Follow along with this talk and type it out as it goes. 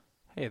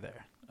Hey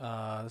there.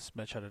 This is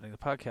Mitch editing the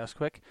podcast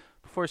quick.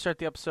 Before we start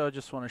the episode,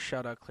 just want to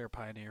shout out Clear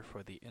Pioneer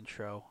for the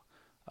intro.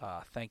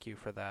 Thank you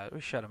for that.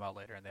 We shout them out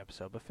later in the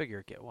episode, but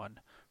figure get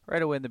one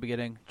right away in the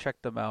beginning.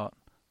 Check them out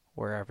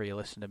wherever you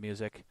listen to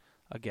music.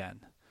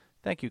 Again,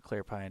 thank you,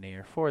 Clear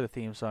Pioneer, for the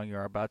theme song you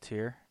are about to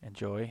hear.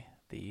 Enjoy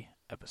the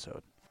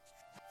episode.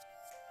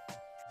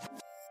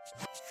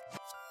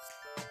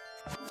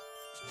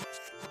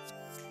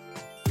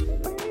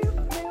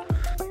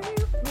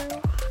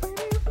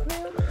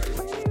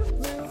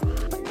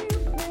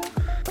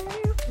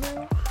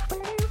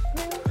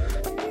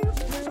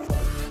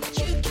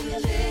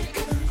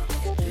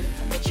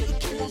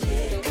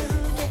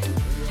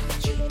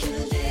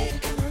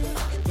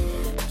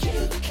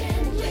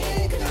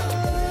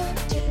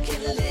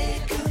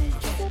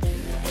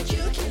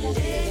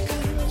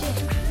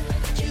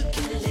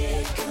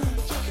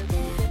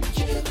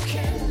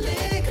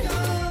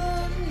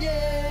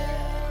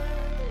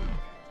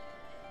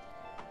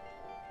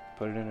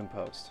 Put it in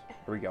post.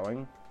 Are we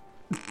going?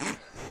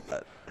 Jesus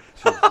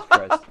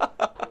Christ.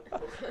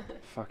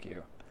 Fuck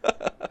you.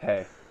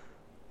 Hey.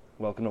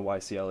 Welcome to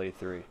YCLE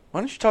 3.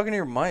 Why don't you talk into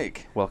your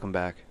mic? Welcome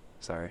back.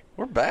 Sorry.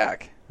 We're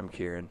back. I'm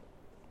Kieran.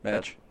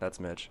 Mitch. That's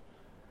Mitch.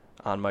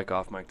 On mic,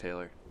 off mic,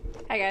 Taylor.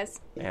 Hi,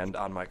 guys. And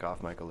on mic,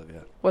 off mic,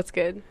 Olivia. What's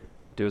good?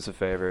 Do us a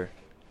favor.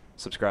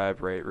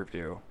 Subscribe, rate,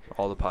 review.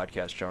 All the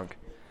podcast junk.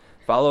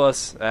 Follow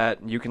us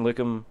at You Can Lick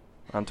 'Em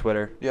on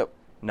Twitter. Yep.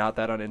 Not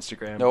that on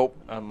Instagram. Nope.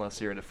 Unless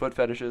you're into foot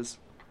fetishes.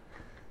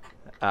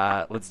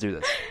 Let's do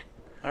this.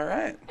 All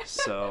right.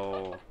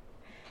 So,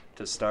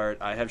 to start,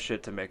 I have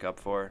shit to make up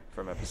for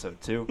from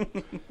episode 2.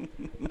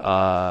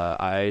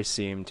 I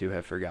seem to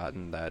have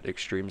forgotten that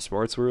extreme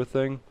sports were a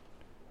thing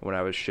when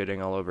I was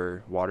shitting all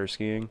over water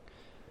skiing.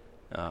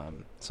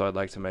 So I'd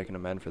like to make an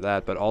amend for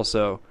that. But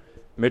also,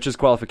 Mitch's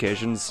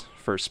qualifications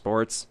for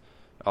sports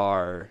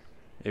are,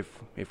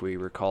 if we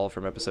recall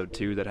from episode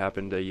 2 that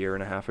happened a year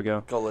and a half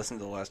ago. Go listen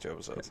to the last 2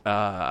 episodes.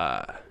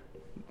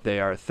 They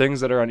are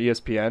things that are on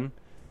ESPN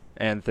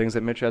and things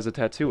that Mitch has a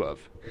tattoo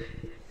of.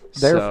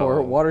 Therefore,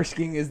 So, water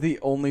skiing is the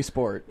only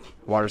sport.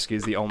 water ski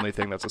is the only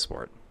thing that's a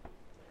sport.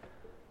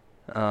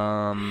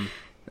 And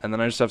then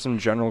I just have some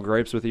general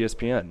gripes with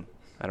ESPN.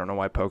 I don't know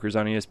why poker's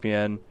on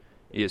ESPN.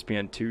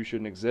 ESPN 2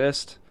 shouldn't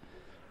exist.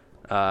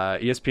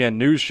 ESPN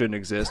News shouldn't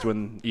exist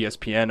when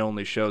ESPN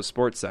only shows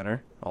Sports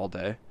Center all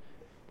day.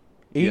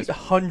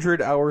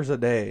 800 hours a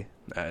day.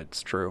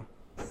 It's true.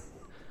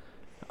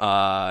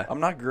 I'm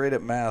not great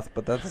at math,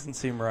 but that doesn't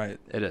seem right.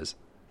 It is.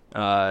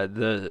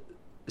 The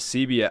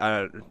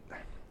CBS...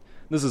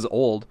 this is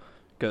old,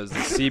 because the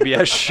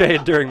CBS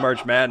shade during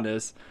March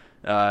Madness...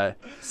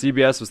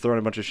 CBS was throwing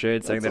a bunch of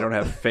shade saying they don't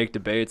have fake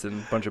debates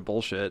and a bunch of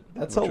bullshit.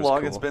 That's how which was long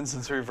cool. it's been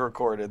since we've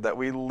recorded that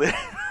we literally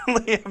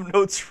have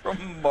notes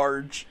from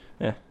March.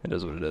 Yeah, it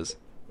is what it is.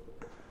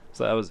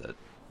 So that was it.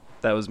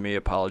 That was me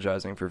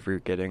apologizing for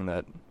forgetting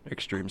that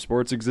extreme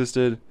sports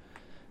existed,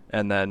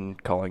 and then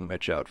calling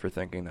Mitch out for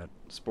thinking that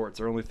sports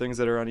are only things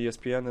that are on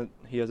ESPN that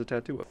he has a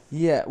tattoo of.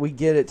 Yeah, we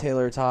get it,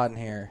 Taylor. It's hot in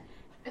here.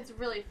 It's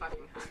really fucking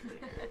hot in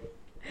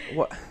here.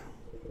 What?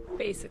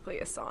 Basically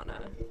a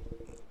sauna.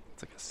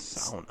 It's like a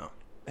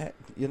sauna.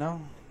 You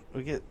know,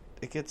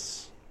 it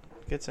gets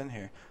in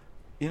here.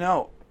 You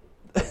know,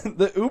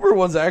 the Uber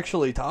one's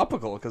actually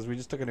topical because we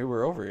just took an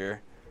Uber over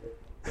here.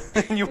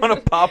 You want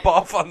to pop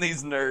off on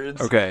these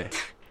nerds? Okay.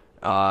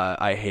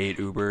 I hate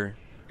Uber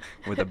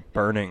with a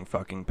burning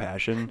fucking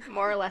passion.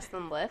 More or less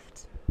than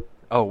Lyft.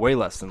 Oh, way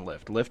less than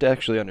Lyft. Lyft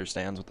actually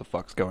understands what the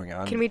fuck's going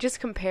on. Can we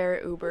just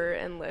compare Uber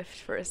and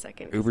Lyft for a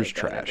second? 'Cause Uber's I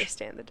don't trash.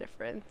 understand the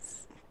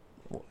difference.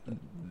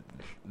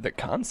 The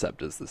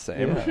concept is the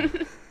same. Yeah.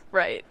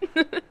 Right.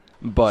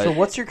 But So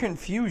what's your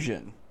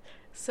confusion?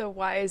 So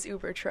why is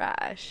Uber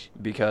trash?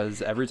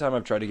 because every time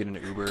I've tried to get an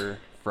Uber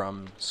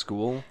from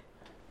school,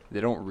 they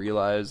don't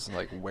realize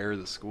like where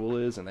the school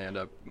is, and they end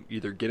up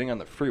either getting on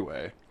the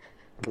freeway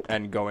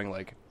and going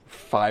like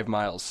 5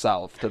 miles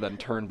south to then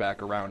turn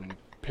back around and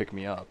pick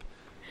me up,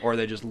 or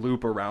they just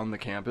loop around the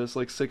campus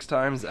like 6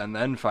 times and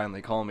then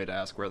finally call me to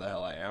ask where the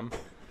hell I am.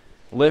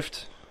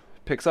 Lyft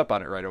picks up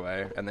on it right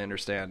away, and they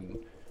understand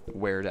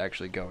where to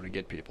actually go to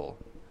get people.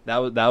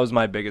 That was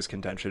my biggest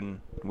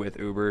contention with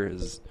Uber.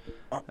 Is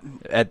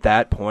at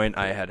that point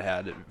I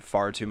had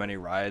far too many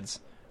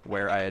rides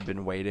where I had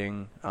been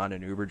waiting on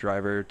an Uber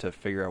driver to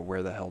figure out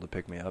where the hell to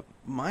pick me up.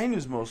 Mine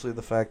is mostly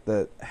the fact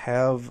that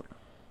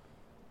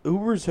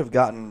Ubers have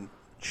gotten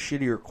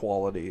shittier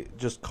quality,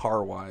 just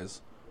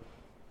car-wise,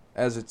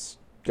 as it's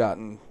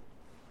gotten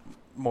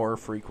more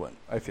frequent,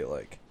 I feel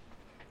like.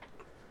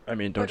 I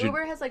mean, But don't you?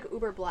 Uber has like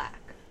Uber Black.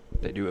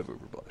 They do have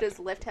Uber Black. Does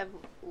Lyft have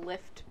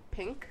Lyft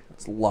Pink?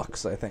 It's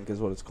Lux, I think, is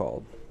what it's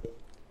called.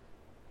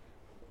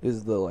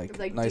 Is the, like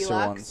nicer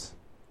Deluxe? ones.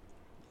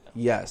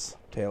 Yes,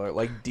 Taylor,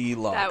 like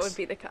Deluxe. That would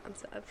be the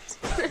concept.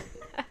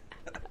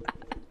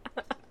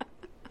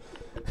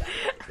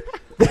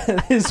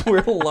 That is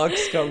where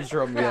Lux comes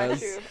from,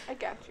 yes. I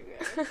got you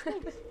guys.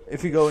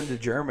 If you go into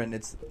German,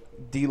 it's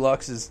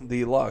Deluxe is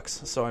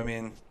Deluxe. So, I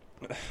mean...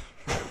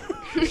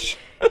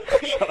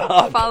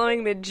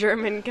 Following the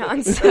German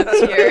concept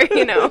here,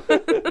 you know.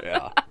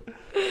 Yeah.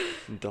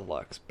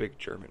 Deluxe, big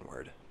German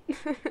word.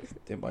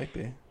 It might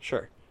be.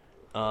 Sure.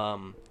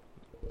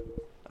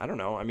 I don't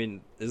know. I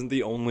mean, isn't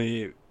the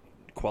only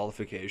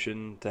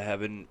qualification to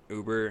have an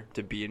Uber,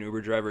 to be an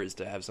Uber driver, is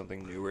to have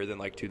something newer than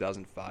like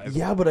 2005?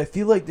 Yeah, but I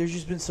feel like there's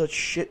just been such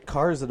shit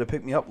cars that have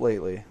picked me up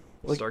lately.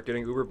 Like, Start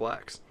getting Uber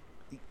Blacks.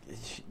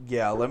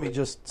 yeah, let me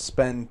just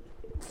spend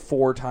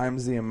 4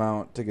 times the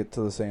amount to get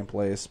to the same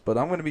place. But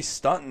I'm going to be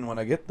stunting when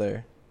I get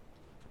there.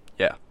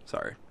 Yeah,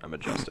 sorry. I'm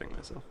adjusting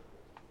myself.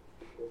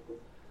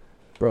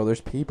 Bro,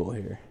 there's people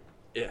here.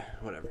 Yeah,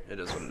 whatever. It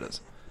is what it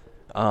is.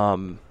 I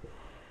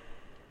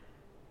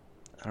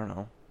don't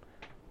know.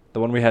 The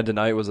one we had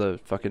tonight was a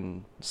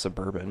fucking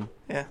Suburban,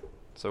 Yeah.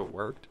 so it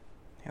worked.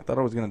 I thought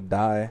I was going to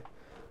die.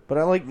 But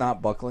I like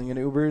not buckling in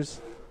Ubers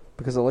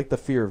because I like the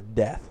fear of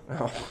death.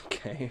 Oh,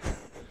 okay.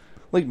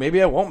 Like,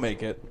 maybe I won't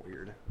make it.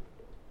 Weird.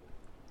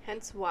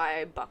 Hence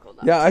why I buckled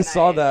up. Yeah, I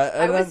saw tonight. that,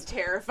 I and was then-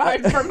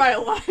 terrified for my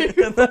life.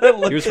 And then I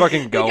looked He was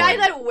fucking The guy going.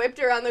 that whipped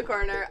around the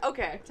corner.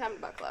 Okay, time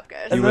to buckle up,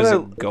 guys. He And then was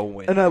I-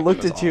 going. And I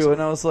looked It at was you awesome.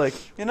 and I was like,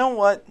 you know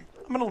what?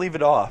 I'm going to leave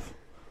it off.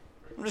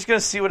 I'm just going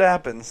to see what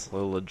happens. A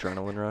little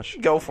adrenaline rush.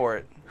 Go for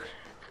it.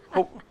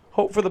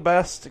 Hope for the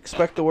best,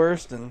 expect the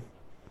worst, and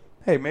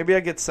hey, maybe I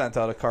get sent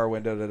out a car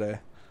window today.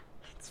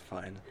 It's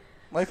fine.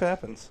 Life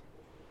happens.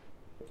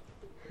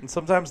 And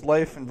sometimes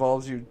life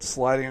involves you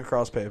sliding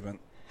across pavement.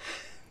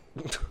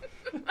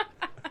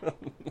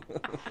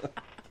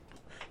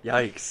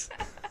 Yikes.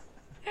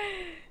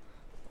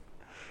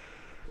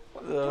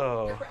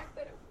 Oh.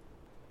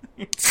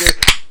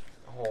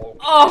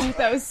 Oh,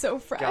 that was so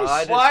fresh.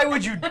 God. Why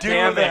would you do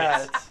Damn it.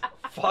 that?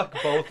 Fuck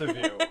both of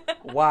you.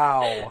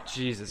 Wow.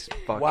 Jesus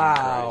fucking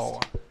Wow.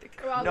 Christ.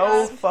 Well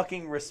No done.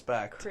 fucking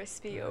respect.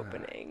 Crispy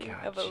opening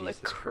God, of a Jesus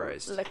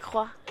Christ. La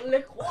Croix.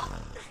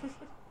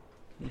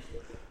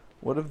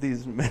 What of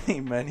these many,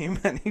 many,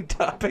 many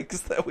topics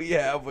that we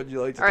have would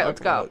you like to All right, talk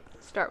let's go. about?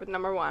 Start with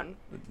number 1.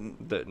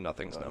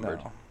 Nothing's numbered.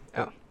 No.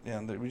 Oh.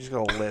 Yeah, we just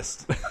got a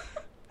list.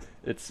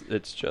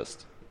 It's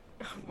just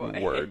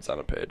Boy. words on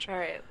a page. All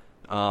right.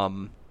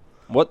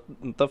 What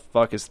the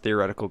fuck is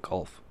theoretical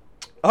golf?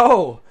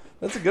 Oh,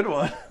 that's a good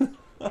one.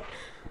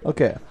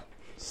 Okay,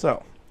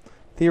 so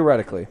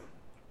theoretically,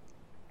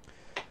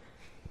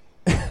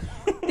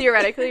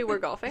 Theoretically, we're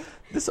golfing.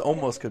 this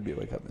almost could be a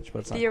wake up Mitch, but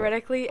it's not.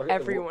 Theoretically, Okay,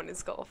 everyone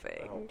is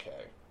golfing. Okay.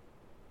 quite.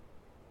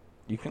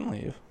 You can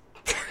leave.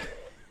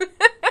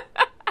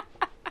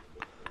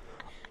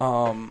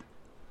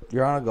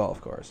 You're on a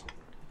golf course,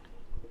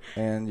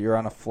 and you're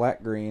on a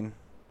flat green,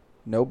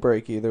 no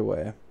break either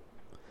way.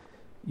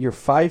 You're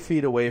 5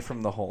 feet away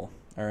from the hole.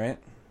 All right.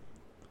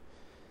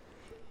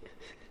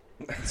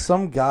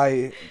 Some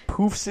guy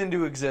poofs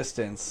into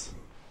existence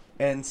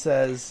and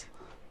says,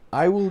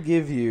 I will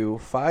give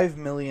you $5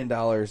 million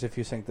if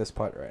you sink this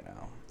putt right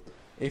now.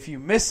 If you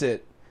miss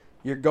it,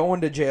 you're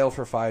going to jail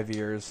for 5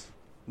 years,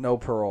 no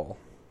parole.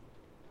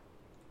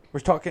 We're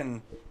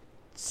talking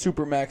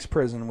supermax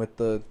prison with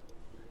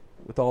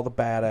all the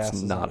badasses.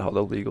 That's not how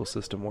the legal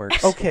system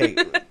works. Okay,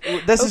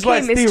 this is why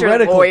it's Mr.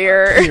 theoretical.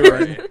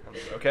 Lawyer.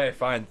 Okay,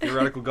 fine.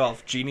 Theoretical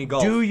golf. Genie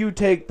golf. Do you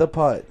take the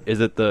putt?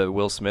 Is it the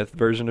Will Smith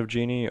version of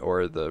Genie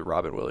or the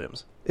Robin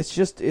Williams? It's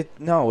just it.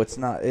 No, it's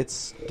not.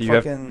 It's Do you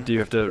fucking. have? Do you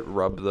have to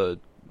rub the?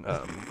 Do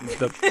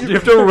you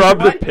have to rub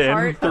the What pin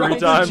part 3 of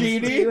times? Do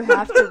you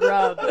have to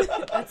rub?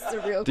 That's the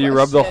real Do you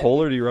rub the question.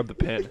 hole or do you rub the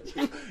pin?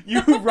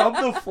 You rub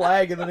the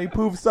flag and then he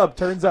poofs up.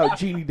 Turns out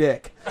Genie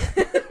Dick.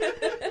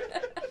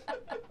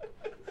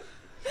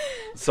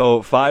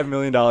 So $5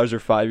 million or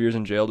 5 years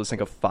in jail to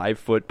sink a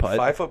 5-foot putt.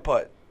 5-foot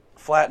putt,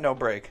 flat, no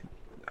break.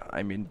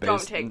 I mean,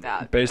 Don't take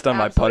that. Based on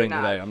my Absolutely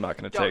putting not. today, I'm not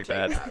going to Don't take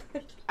that.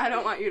 I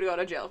don't want you to go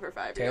to jail for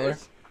 5 Taylor?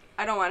 years.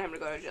 I don't want him to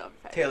go to jail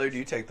for 5 Taylor, years. do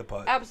you take the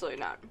putt? Absolutely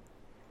not.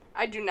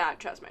 I do not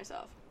trust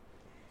myself.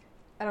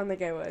 I don't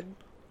think I would.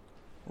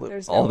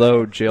 There's no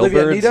Although way. Olivia,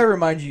 jailbirds, need I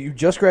remind you? You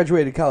just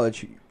graduated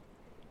college.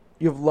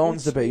 You have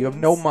loans to pay. You have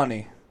no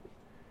money.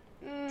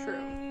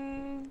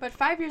 Mm, But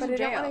 5 years But in I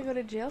don't jail. want to go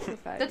to jail for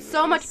 5 That's years.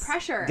 so much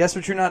pressure. Guess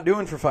what you're not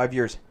doing for 5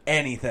 years?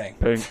 Anything.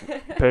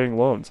 paying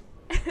loans.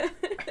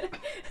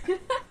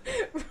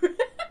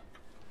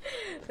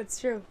 That's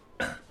true.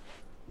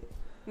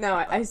 No,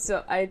 I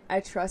still I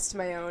trust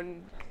my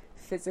own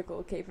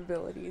physical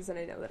capabilities, and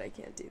I know that I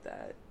can't do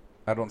that.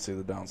 I don't see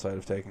the downside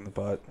of taking the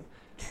putt.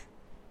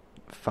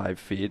 5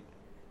 feet.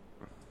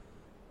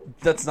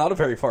 That's not a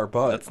very far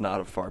putt. That's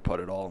not a far putt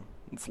at all.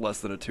 It's less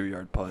than a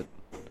 2-yard putt.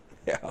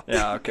 Yeah.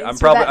 Yeah, okay. Thanks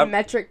for that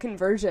metric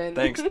conversion.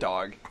 Thanks,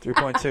 dog.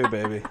 3.2,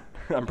 baby.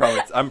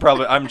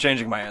 I'm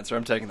changing my answer.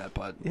 I'm taking that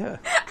putt. Yeah.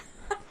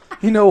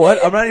 You know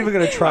what? I'm not even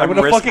gonna try. I'm I'm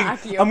gonna risking-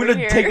 Hockey I'm over gonna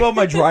here. take out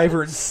my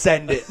driver and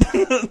send it.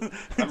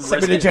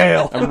 Send me to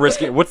jail. I'm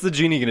risking. What's the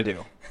genie gonna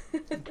do?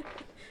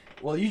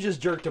 Well, you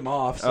just jerked him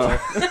off. So.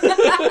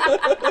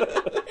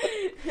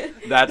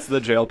 That's the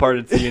jail part.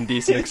 It's the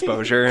indecent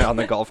exposure on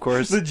the golf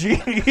course. The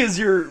genie is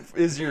your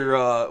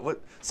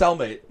what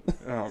cellmate.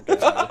 Oh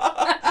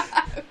god.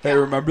 Hey,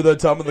 remember that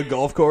time on the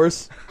golf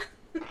course?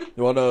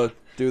 You want to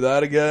do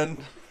that again?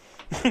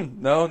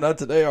 No, not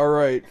today. All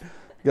right.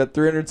 Got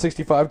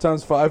 365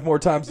 times 5 more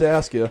times to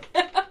ask you.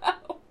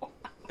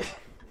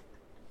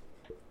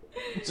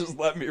 Just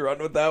let me run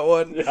with that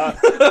one. Yeah.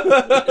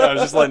 I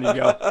was just letting you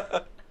go.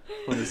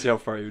 Want to see how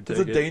far you would take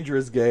It's a it.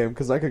 dangerous game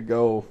because I could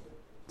go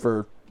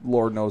for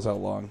Lord knows how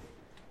long.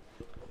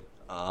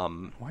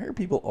 Why are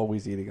people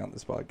always eating on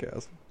this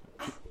podcast?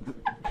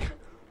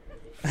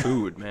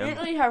 Food, We man. didn't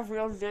really have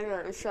real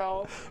dinner,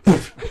 so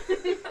it's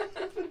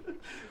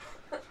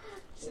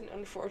an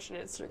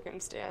unfortunate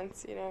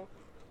circumstance, you know.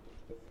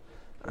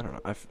 I don't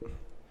know. I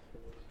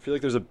feel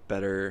like there's a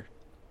better.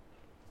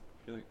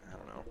 I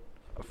don't know.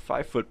 A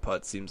 5-foot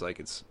putt seems like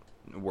it's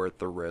worth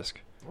the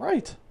risk.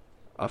 Right.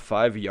 A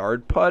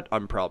 5-yard putt,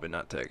 I'm probably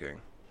not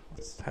taking.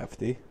 It's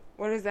hefty.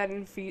 What is that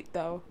in feet,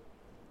 though?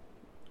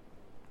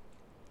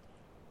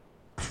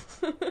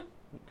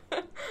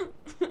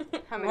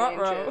 How many What,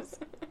 bro? inches?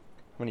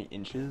 How many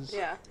inches?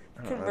 Yeah.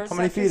 I don't know. Convert How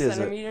many that to feet is it?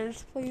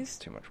 centimeters, please.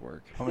 Too much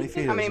work. How many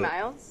feet How is many it?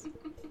 miles?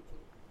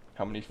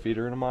 How many feet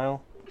are in a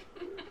mile?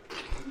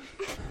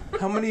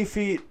 How many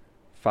feet?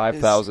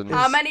 5,000.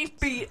 How many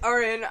feet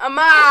are in a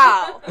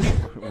mile?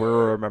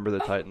 We're a Remember the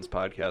Titans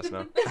podcast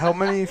now. How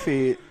many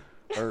feet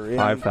are in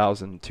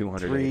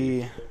 5,200.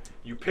 3?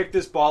 You pick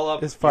this ball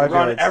up. It's 5 you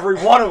run yards. every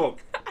one of them.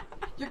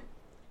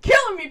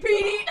 Killing me,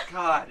 Petey!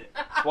 God.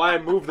 That's why I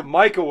moved the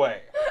mic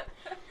away.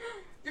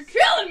 You're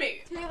killing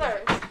me!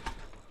 Taylor.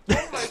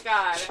 Oh my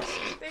god.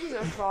 Things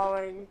are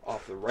falling.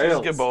 Off the rails.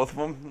 Just get both of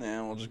them.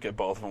 Yeah, we'll just get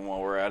both of them while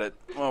we're at it.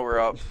 While we're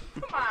up.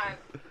 Come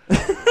on.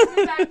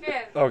 Who's back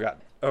in? Oh, God.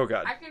 Oh,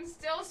 God. I can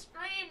still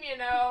scream, you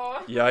know.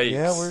 Yikes.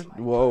 Yeah, we're.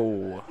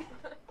 Whoa.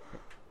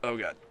 Oh,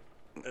 God.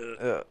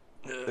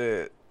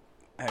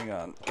 Hang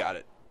on. Got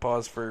it.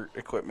 Pause for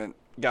equipment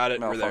Got it.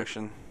 We're there.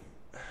 malfunction.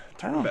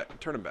 Turn them back.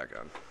 Turn them back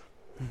on.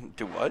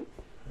 Do what?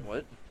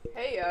 What?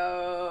 Hey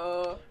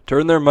yo.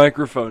 Turn their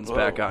microphones Whoa.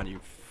 back on, you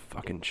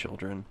fucking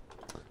children.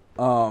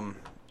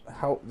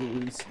 How?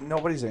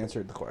 Nobody's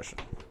answered the question.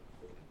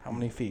 How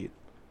many feet?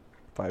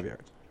 5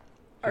 yards.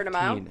 Or in a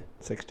mile? 15.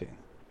 16.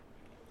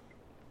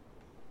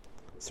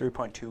 It's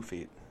 3.2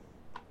 feet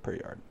per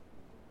yard.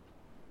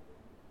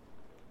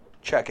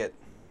 Check it.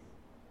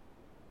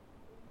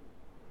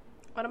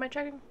 What am I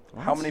checking?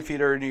 How many feet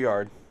are in a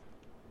yard?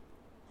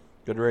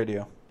 Good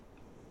radio.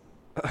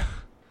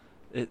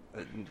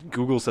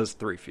 Google says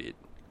 3 feet.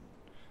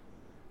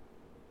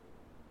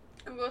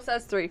 Google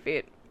says 3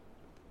 feet.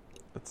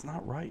 That's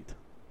not right.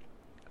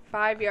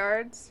 5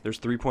 yards There's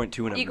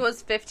 3.2 in a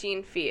equals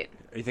 15 feet.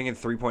 Are you thinking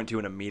 3.2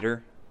 in a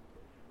meter?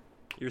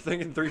 You're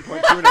thinking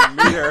 3.2 in a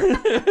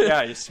meter.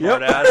 Yeah, you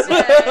smart ass.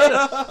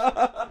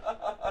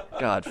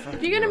 God, fuck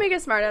If you're gonna make a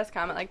smart ass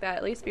comment like that,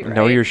 at least be right.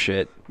 Know your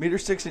shit. Meter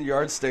sticks and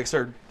yardsticks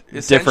are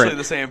essentially Different.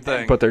 the same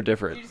thing. But they're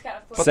different. You just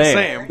gotta flip But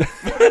Same.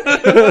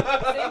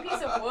 the Same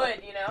piece of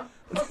wood, you know?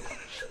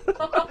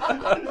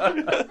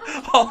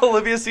 All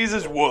Olivia sees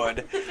is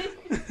wood.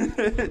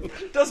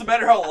 Doesn't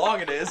matter how long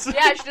it is.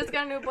 Yeah, she just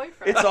got a new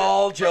boyfriend. It's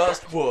all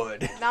just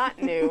wood.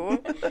 not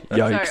new.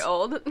 Yikes. Sorry,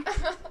 old.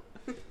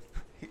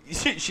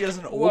 She has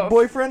an old Woof.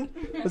 boyfriend?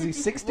 Was he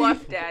 60?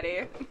 Woof,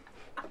 daddy.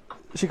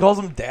 She calls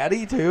him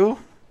daddy, too?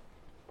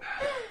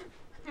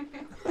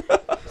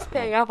 Just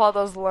paying off all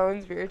those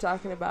loans we were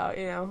talking about,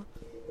 you know?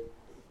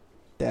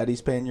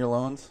 Daddy's paying your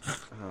loans?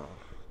 Oh.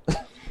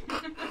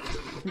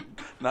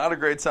 Not a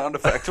great sound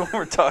effect when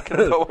we're talking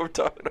about what we're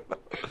talking about.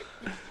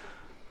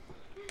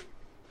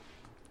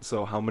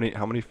 So how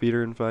many feet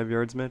are in 5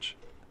 yards, Mitch?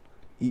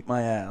 Eat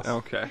my ass.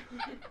 Okay.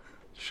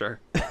 Sure.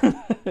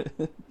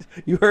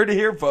 You heard it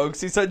here,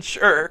 folks. He said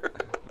sure.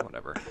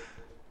 Whatever.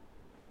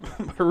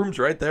 My room's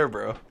right there,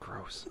 bro.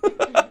 Gross.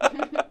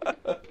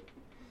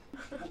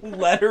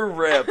 Let her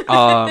rip.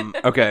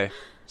 Okay.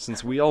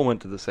 Since we all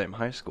went to the same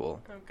high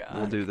school, Oh, God.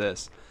 we'll do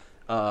this.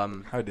 I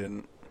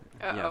didn't.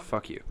 Yeah, Uh-oh.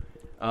 fuck you.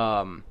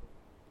 On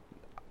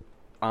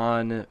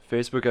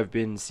Facebook, I've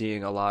been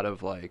seeing a lot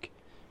of like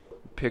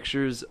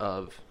pictures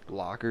of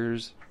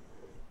lockers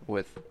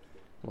with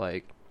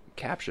like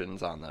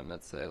captions on them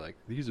that say like,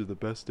 "These are the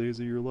best days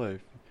of your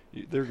life.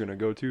 They're gonna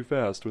go too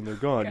fast when they're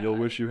gone. You'll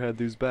God. wish you had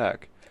these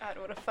back." God,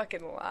 what a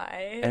fucking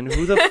lie. And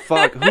who the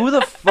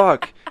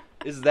fuck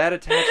is that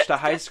attached to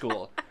high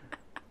school?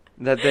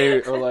 That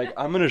they are like,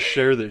 I'm gonna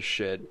share this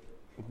shit.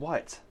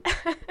 What?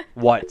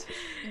 What?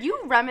 You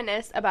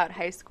reminisce about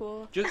high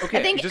school. Just, okay,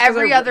 I think just 'cause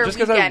every I- other just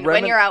 'cause I weekend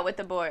when remin- you're out with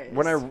the boys.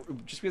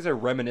 Just because I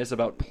reminisce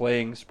about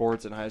playing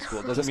sports in high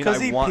school doesn't Just mean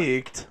because I he want.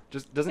 peaked.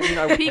 Just doesn't mean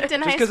I Peaked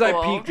in just high because I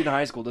school. peaked in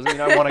high school doesn't mean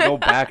I want to go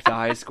back to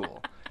high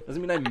school.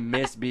 Doesn't mean I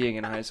miss being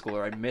in high school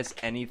or I miss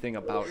anything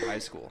about high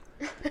school.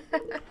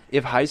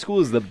 If high school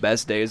is the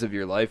best days of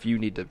your life, you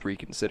need to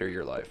reconsider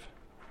your life.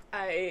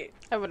 I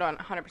would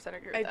 100%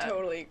 agree with I that.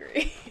 totally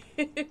agree.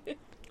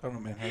 I don't know,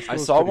 man. High I school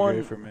was saw pretty one-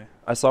 great for me.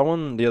 I saw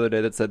one the other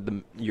day that said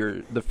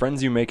the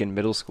friends you make in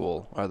middle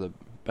school are the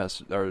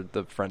best, are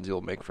the friends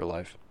you'll make for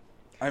life.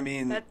 I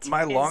mean, That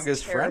my is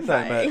longest friend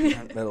I met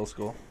terrifying. in middle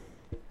school.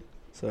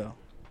 So,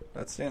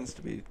 That stands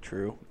to be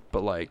true.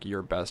 But like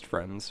your best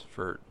friends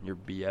for your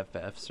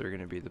BFFs are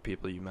gonna be the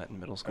people you met in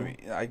middle I school. mean,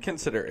 I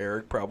consider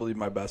Eric probably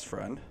my best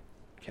friend.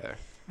 Okay.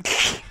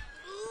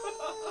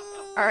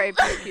 All right,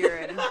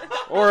 Kieran.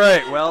 All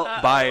right. Well,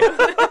 bye.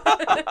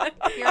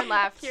 Kieran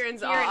left.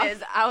 Kieran's Kieran off.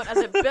 is out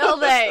of the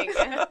building.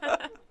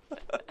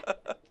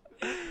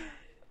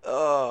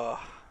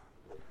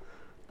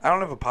 I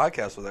don't have a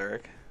podcast with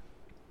Eric.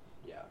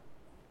 Yeah.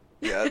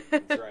 Yeah.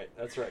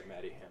 That's right,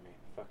 Maddie Hammy.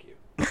 Fuck you.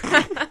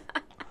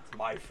 It's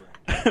my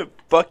friend.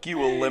 Fuck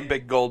you,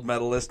 Olympic gold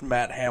medalist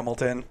Matt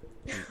Hamilton.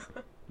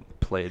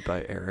 Played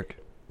by Eric.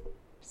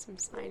 Some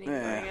signing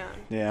Yeah. going on.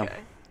 Yeah. Okay.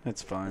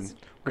 It's fine. It's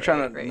We're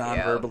trying to great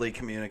non-verbally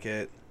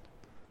communicate.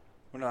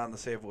 We're not on the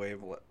same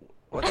wave. What?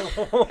 We're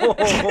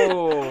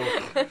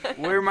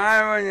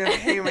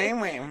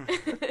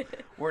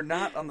We're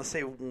not on the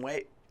same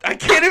wave. I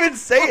can't even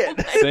say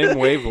it. Same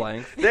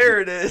wavelength.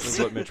 There it Is is.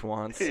 what Mitch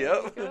wants.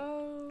 Yep.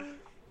 Oh.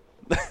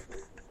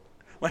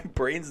 My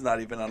brain's not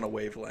even on a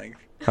wavelength.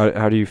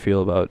 How do you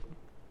feel about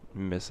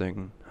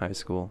missing high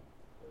school?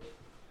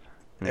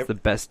 It's the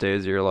best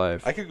days of your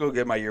life. I could go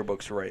get my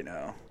yearbooks right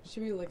now.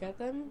 Should we look at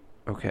them?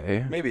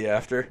 Okay. Maybe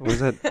after. What is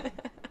that?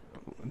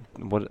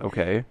 What?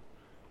 Okay.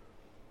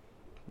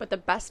 But the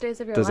best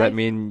days of your Does life? that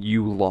mean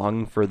you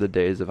long for the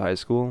days of high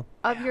school?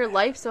 Of your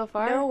life so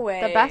far? No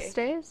way. The best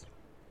days?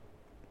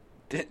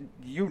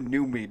 You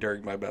knew me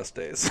during my best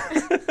days.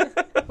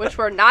 Which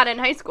were not in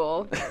high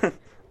school.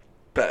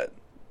 Bet.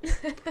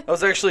 I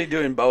was actually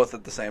doing both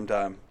at the same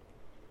time.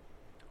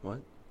 What?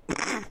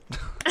 I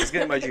was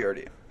getting my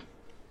GRD.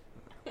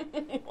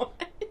 What?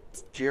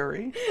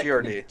 GRE?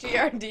 GRD.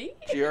 GRD?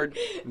 GRE?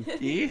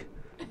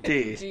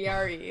 D.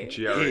 GRE.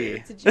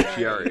 GRE. It's a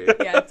GRE.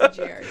 Yeah, it's a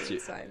GRE.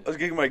 It's fine. I was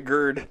getting my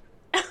GERD.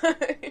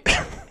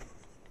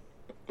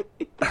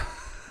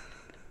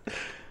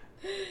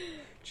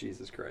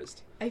 Jesus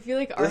Christ. I feel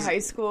like our This- high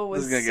school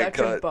was this is gonna get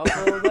such a cut.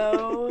 bubble,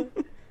 though.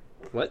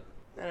 What?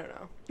 I don't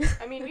know.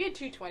 I mean, we had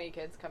 220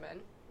 kids come in.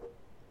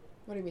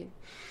 What do you mean?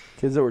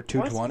 Kids that were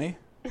 220?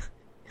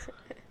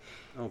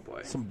 Oh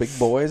boy. Some big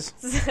boys?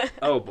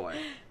 Oh boy.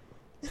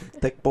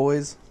 Thick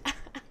boys?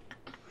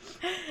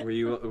 Were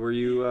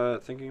you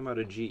thinking about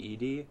a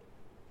GED?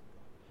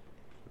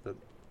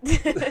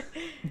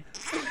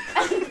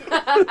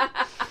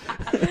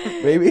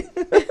 Maybe?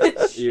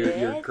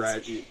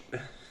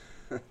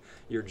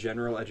 Your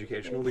general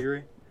educational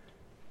degree?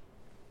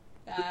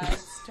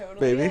 That's totally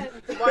Baby?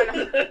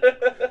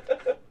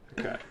 it.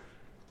 Okay.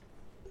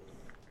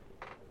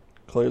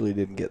 Clearly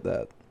didn't get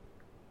that.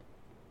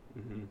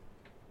 Mm-hmm.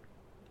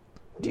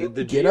 Do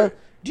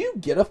you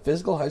get a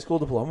physical high school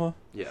diploma?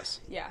 Yes.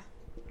 Yeah.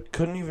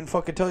 Couldn't even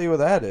fucking tell you what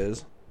that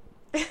is.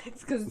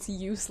 It's because it's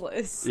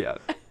useless. Yeah.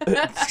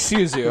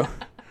 Excuse you.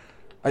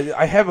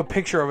 I have a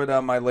picture of it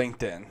on my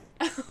LinkedIn.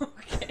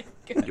 Okay,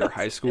 good. Your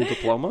high school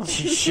diploma?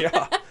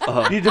 Yeah.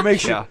 Need to make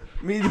sure.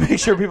 Need to make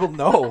sure people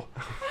know.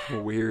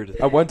 Weird.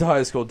 I went to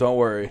high school. Don't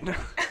worry.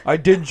 I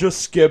didn't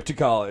just skip to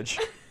college.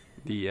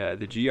 The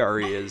GRE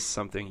is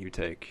something you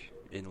take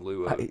in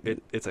lieu of.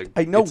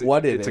 I know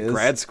what it It's a is.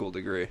 grad school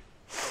degree.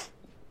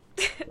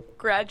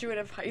 Graduate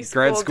of high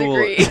school Grad school.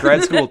 degree.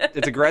 Grad school.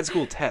 It's a grad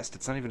school test.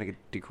 It's not even a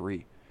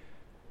degree.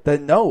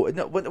 No.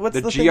 What's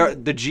the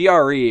thing? The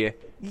GRE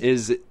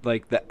is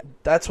like that.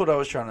 That's what I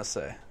was trying to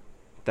say.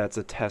 That's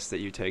a test that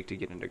you take to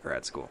get into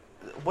grad school.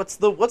 What's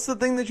the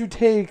thing that you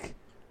take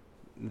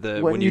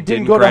When when you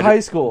didn't didn't go to gradu- high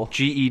school?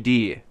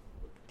 GED.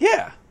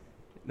 Yeah.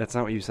 That's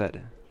not what you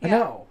said. I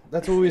know.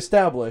 That's what we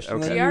established. and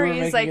Okay. then you were GRE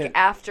is making like it-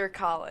 after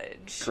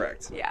college.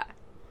 Correct. Yeah.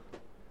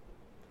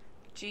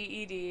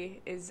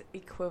 GED is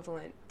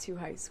equivalent to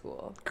high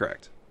school.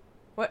 Correct.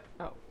 What?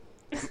 Oh.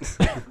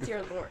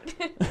 Dear Lord.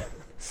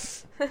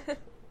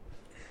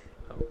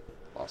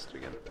 Lost it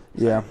again.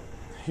 Yeah.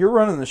 You're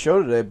running the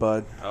show today,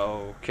 bud.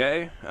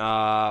 Okay.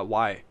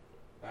 Why?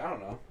 I don't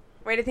know.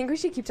 Wait, I think we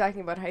should keep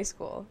talking about high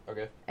school.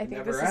 Okay. I think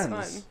Never this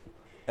ends. is fun.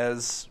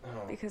 As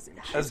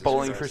Because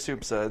Bowling for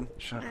Soup said.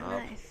 Shut my up.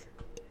 life.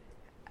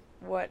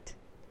 What?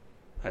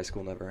 High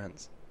school never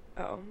ends.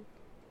 Oh.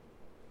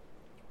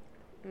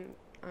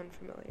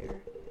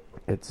 Unfamiliar.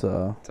 It's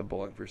It's a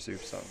Bowling for Soup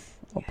song.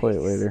 I'll play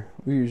it later.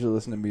 We usually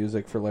listen to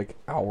music for like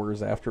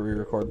hours after we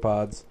record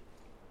pods.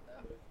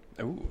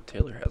 Ooh,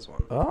 Taylor has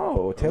one.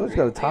 Oh, Taylor's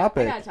got a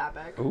topic. I got a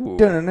topic. Ooh.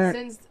 Dun-dun-dun.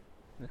 Since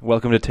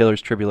Welcome to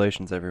Taylor's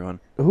Tribulations, everyone.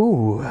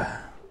 Ooh.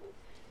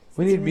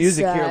 We need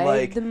music here inside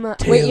like the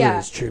Taylor's Wait,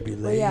 yeah.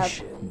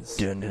 Tribulations.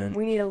 Dun-dun.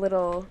 We need a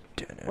little.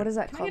 Dun-dun. What is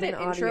that Can I called? get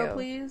An an intro, audio.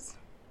 please?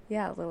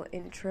 Yeah, a little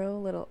intro,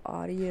 little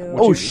audio.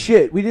 Oh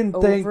shit, we didn't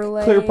thank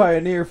Overlay. Clear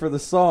Pioneer for the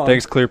song.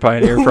 Thanks, Clear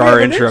Pioneer, We for have our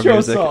an intro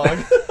music. song.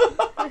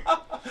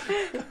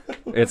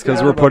 It's because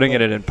Forgot we're about putting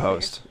that. it in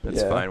post.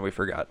 It's Yeah. fine. We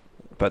forgot.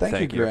 But Thank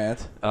thank you,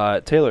 Grant.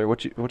 Taylor,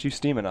 what you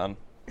steaming on?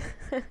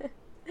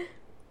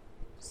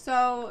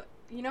 So,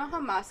 you know how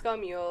Moscow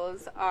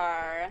mules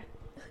are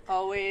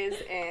always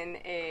in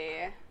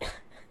a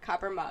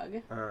copper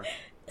mug?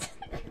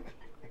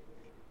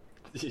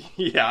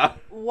 Yeah.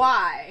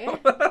 Why?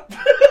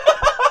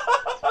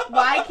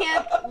 Why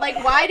can't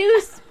Like, why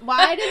does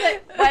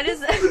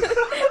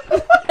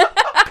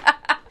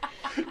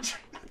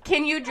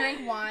Can you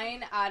drink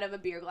wine out of a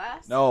beer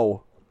glass?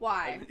 No.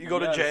 Why? You go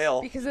to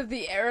jail. Because of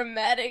the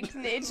aromatic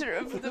nature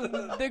of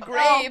the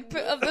grape,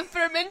 of the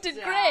fermented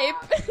grape.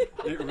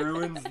 It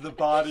ruins the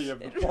body of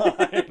the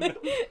wine.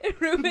 It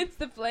ruins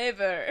the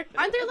flavor.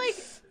 Aren't there like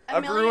a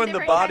I've million ruined the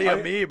different body kinds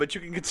of me, but you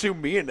can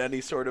consume me in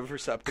any sort of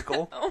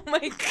receptacle. Oh my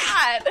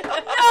god.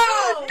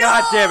 No!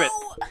 God damn it.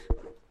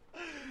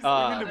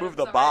 I need to move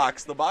the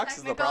box. The box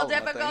is the Technical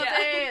problem. I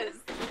think.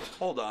 difficulties.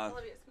 Hold on.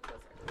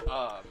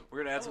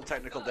 We're gonna add some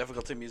technical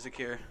difficulty music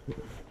here.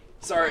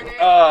 Sorry.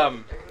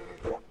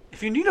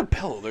 If you need a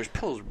pillow, there's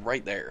pillows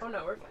right there. Oh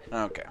no, we're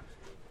fine. Okay.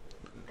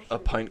 A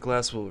pint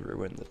glass will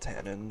ruin the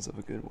tannins of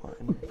a good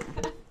wine.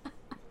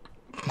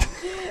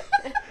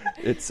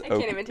 It's I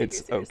can't even take you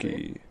seriously.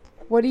 oaky.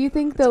 What do you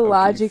think the oaky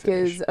logic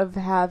finish. is of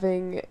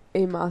having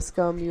a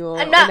Moscow Mule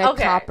I'm in not- a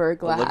okay. copper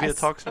glass? Olivia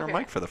talks in her Okay.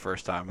 mic for the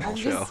first time on I'm the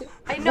show. just-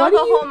 I know What the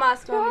do you whole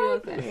Moscow Mule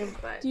want? thing,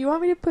 but Do you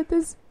want me to put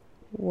this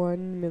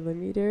 1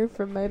 millimeter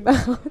from my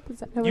mouth? Is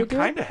that how You I do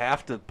kind it? of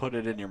have to put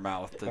it in your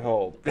mouth to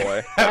Oh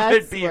boy. have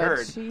That's it be what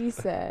heard. she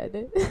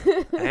said.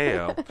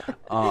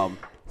 Heyo.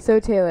 So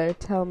Taylor,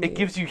 tell me. It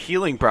gives you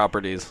healing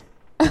properties.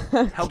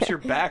 Helps your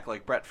back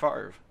like Brett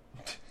Favre.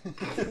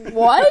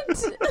 What?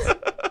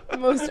 The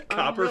most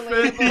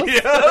unrelatable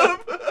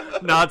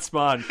Yep. Not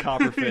Spawn.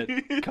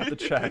 Copperfit. Cut the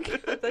check.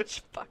 that's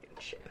fucking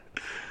shit.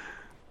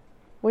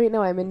 Wait,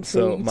 no, I'm intrigued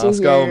So to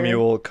Moscow hear.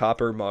 Mule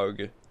copper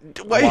mug.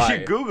 Why Why? are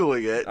you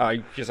Googling it?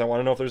 I want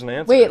to know if there's an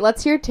answer. Wait,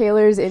 let's hear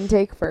Taylor's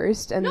intake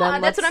first, and No,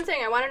 then that's let's... what I'm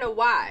saying. I want to know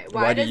why.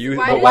 Why do you-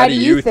 But but why do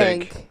you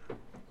think?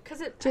 Because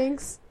it.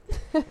 Jinx?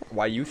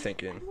 Why you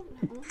thinking?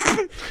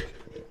 I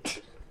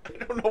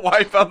don't know why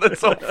I found that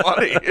so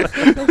funny.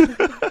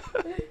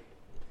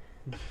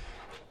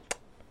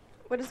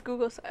 What does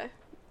Google say?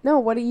 No,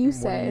 what do you What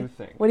do say? you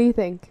think? What do you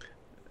think?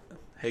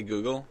 Hey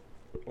Google.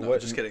 No,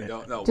 What- just kidding.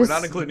 No, Just we're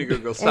not including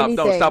Google. Stop.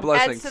 No, anything. stop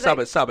listening. Adds to Stop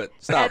the- it. Stop it.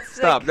 Stop. That's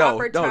Stop. the No,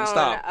 copper don't tone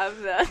stop.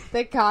 of the.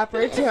 The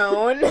copper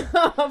tone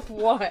of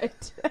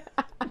what?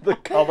 The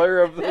color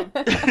of the...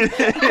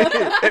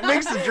 It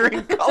makes the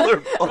drink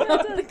colorful.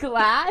 The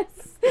glass?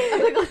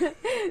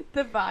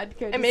 The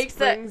vodka It just makes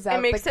brings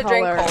out the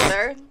drink color.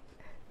 colder.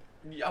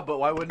 Yeah, but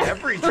why wouldn't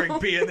every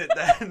drink be in it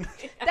then?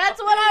 That's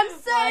what I'm Why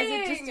is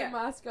saying. it just a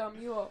Moscow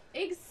Mule?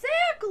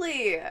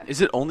 Exactly.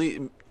 Is it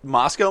only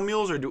Moscow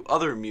mules, or do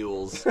other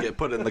mules get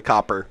put in the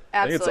copper?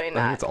 think it's- Absolutely I think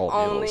not. it's all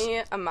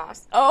Only a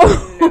Moscow.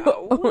 Oh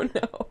No. Oh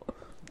no!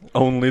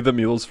 Only the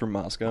mules from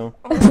Moscow.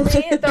 Only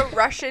the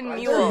Russian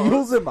mules.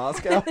 Mules in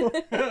Moscow?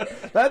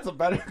 That's a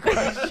better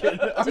question.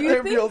 Are Do you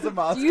there think- mules in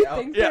Moscow? Do you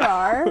think there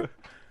are?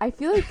 I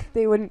feel like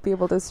they wouldn't be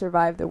able to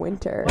survive the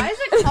winter. Why is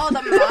it called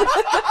a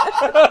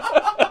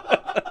Moscow?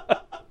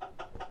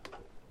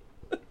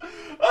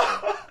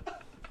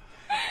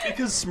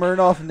 Because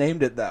Smirnoff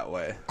named it that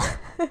way.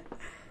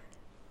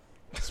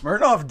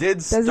 Smirnoff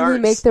did start. Doesn't he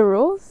make the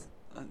rules?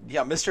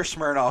 Yeah, Mr.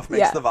 Smirnoff makes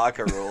Yeah. the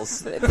vodka rules.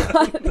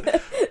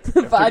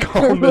 The vodka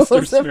Call rules Mr.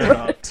 of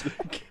Smirnoff.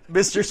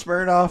 Mr.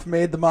 Smirnoff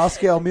made the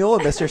Moscow Mule,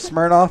 and Mr.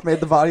 Smirnoff made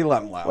the Vadi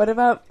Lemlau. What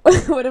about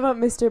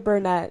Mr.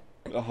 Burnett?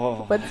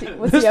 Oh. What's he up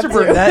Mr. to?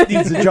 Burnett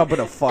needs to jump in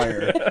a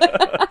fire.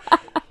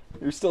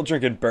 You're still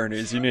drinking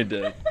Bernie's. You need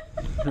to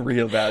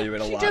reevaluate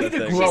a lot of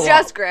things. She Grow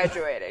just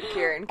graduated,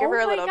 Kieran. Give Oh her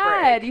a my little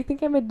god! break. You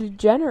think I'm a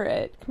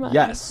degenerate? Come on.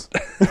 Yes.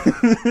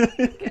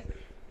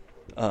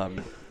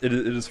 It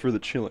is for the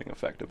chilling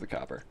effect of the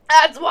copper.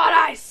 That's what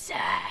I said.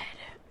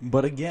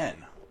 But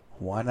again,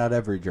 why not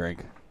every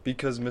drink?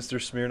 Because Mr.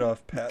 Smirnoff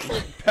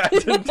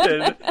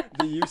patented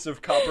the use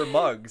of copper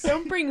mugs.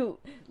 Don't bring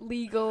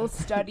legal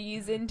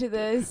studies into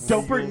this.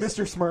 Don't bring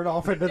Mr.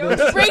 Smirnoff into Don't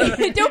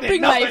this. don't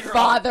bring my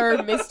father,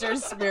 Mr.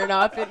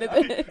 Smirnoff, into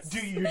this. Do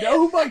you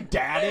know who my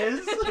dad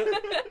is?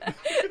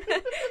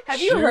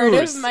 Have you heard of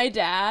Juice. my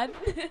dad?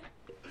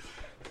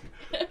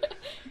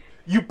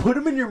 You put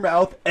him in your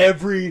mouth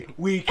every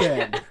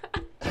weekend.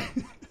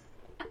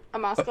 A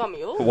Moscow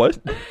Mule? What?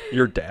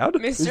 Your dad?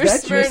 Mr. Is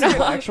that Juice's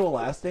Smirnoff. actual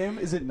last name?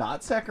 Is it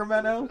not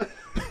Sacramento?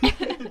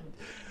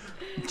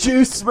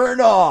 Juice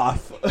Smirnoff.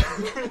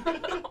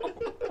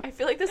 I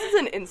feel like this is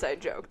an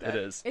inside joke. Then. It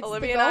is. It's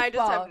Olivia the and I golf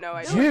just ball. have no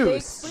idea.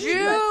 Juice.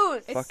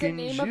 Juice! It's Fucking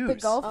the name of the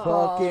juice. golf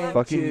ball.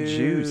 Fucking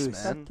juice, man.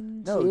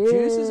 Fucking No,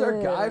 Juice is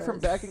our guy from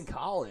back in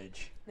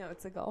college. No,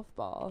 it's a golf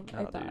ball.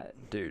 I No, thought.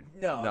 dude.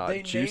 No,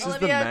 they Juice is named-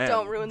 the Olivia, man.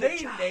 don't ruin the They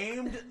joke.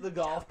 named the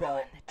golf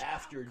ball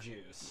after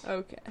Juice.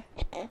 Okay.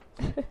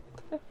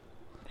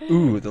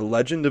 Ooh, the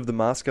legend of the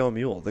Moscow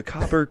Mule, the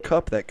copper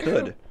cup that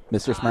could.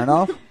 Mr.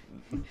 Smirnoff?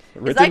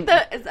 It's like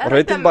the. Is that like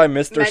written the by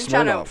Mr. mensch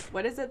on a- Smirnoff.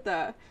 What is it?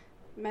 The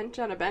mensch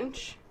on a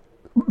bench?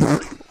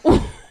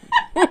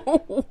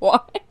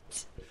 What?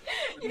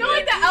 You know,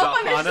 like the elf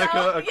on the Hanukkah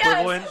shelf.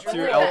 equivalent Yes.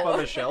 to Elf on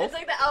the Shelf? It's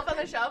like the elf on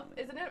the shelf,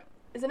 isn't it?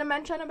 Is it a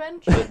mensch on a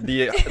bench?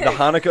 The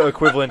Hanukkah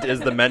equivalent is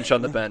the mensch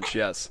on the bench,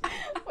 yes.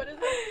 What is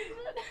it?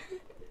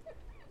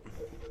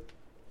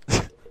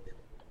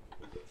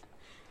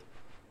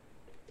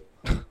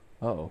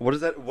 Oh. What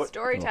is that? What?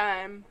 Story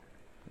time.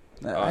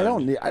 I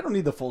don't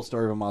need the full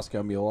story of a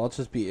Moscow Mule. I'll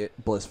just be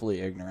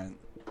blissfully ignorant.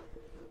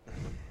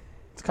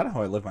 It's kind of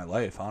how I live my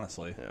life,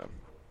 honestly. Yeah,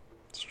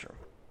 it's true.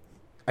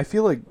 I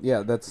feel like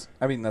that's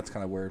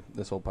kind of where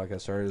this whole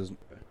podcast started. Is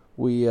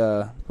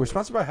we're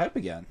sponsored by Hype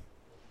again.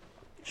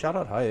 Shout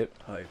out Hype.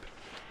 Hype.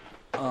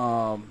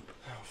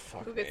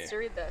 Fuck Who me. gets to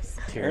read this?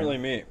 Apparently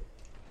me.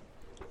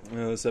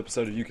 This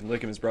episode of You Can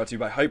Lick 'Em is brought to you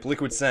by Hype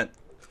Liquid Scent.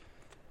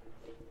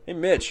 Hey,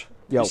 Mitch.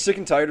 Yo. You sick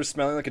and tired of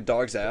smelling like a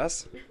dog's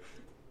ass?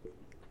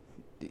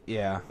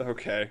 Yeah.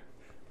 Okay.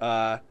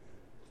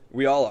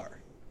 We all are.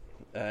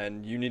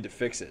 And you need to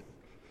fix it.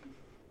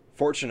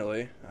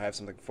 Fortunately, I have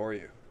something for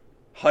you.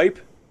 Hype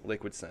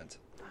Liquid Scent.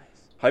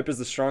 Hype is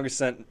the strongest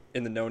scent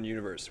in the known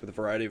universe. With a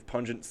variety of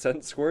pungent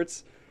scent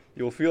squirts,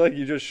 you will feel like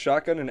you just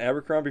shotgun an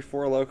Abercrombie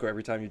 4 Loko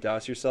every time you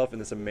douse yourself in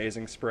this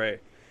amazing spray.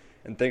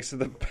 And thanks to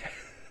the...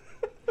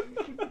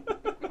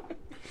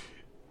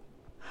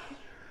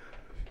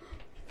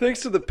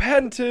 Thanks to the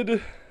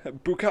patented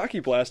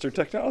Bukkake Blaster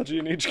technology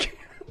in each can,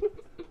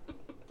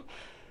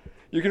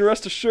 you can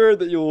rest assured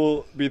that you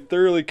will be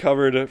thoroughly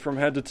covered from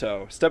head to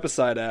toe. Step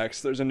aside, Axe.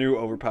 There's a new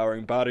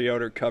overpowering body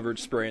odor coverage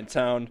spray in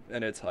town,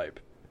 and it's Hype.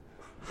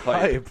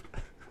 Hype.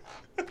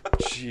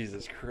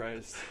 Jesus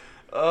Christ.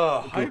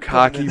 Oh,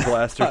 Bukkake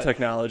Blaster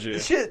technology.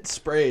 Shit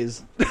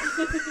sprays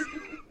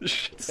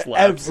Shit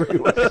slaps.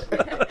 everywhere.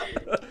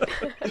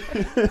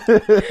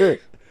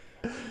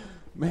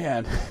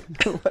 Man,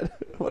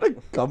 what a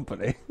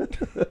company.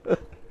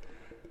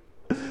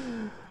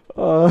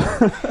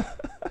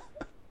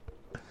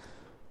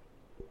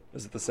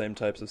 Is it the same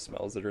types of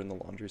smells that are in the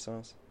laundry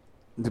sauce?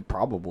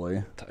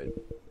 Probably. Tight.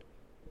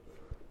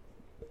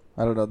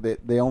 I don't know.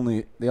 They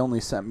only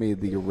sent me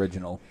the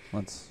original.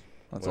 That's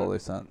all they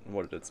sent.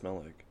 What did it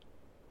smell like?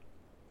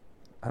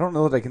 I don't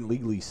know that I can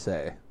legally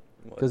say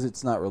What? because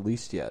it's not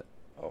released yet.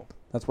 Oh.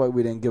 That's why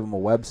we didn't give them a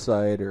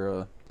website or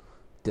a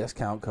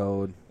discount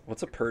code.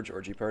 What's a purge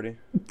orgy party?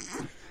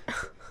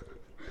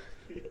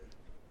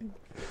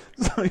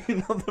 So you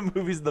know the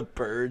movie's The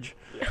Purge?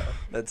 Yeah.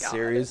 That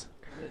series?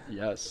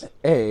 Yes.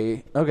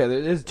 Okay, there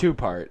is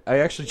 2-part. I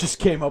actually just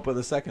came up with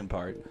a second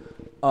part.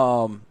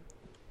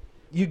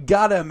 You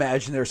gotta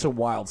imagine there's some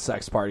wild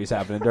sex parties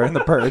happening during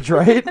The Purge,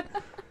 right?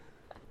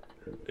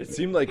 It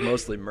seemed like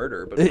mostly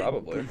murder, but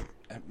probably.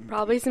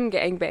 Probably some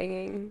gang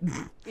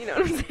banging. You know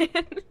what I'm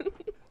saying?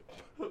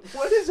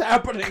 What is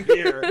happening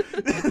here?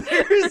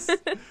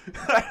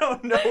 I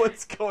don't know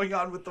what's going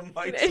on with the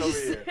mics over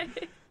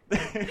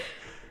here.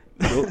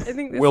 I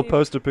think We'll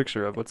post a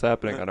picture of what's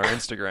happening on our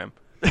Instagram.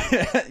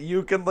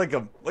 You can lick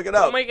them. Look it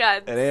up. Oh my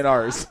god. It ain't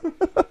ours.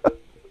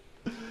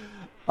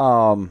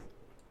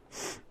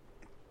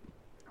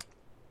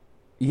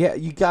 Yeah,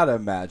 you gotta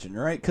imagine,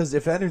 right? Because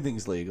if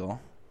anything's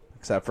legal,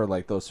 except for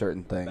like those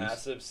certain things,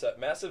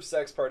 Massive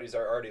sex parties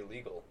are already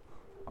legal.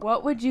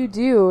 What would you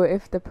do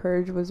if the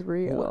purge was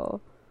real?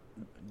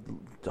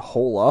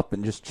 hole up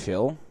and just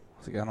chill.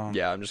 Like, I don't.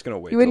 Yeah, I'm just gonna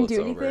wait. You wouldn't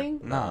till do it's anything?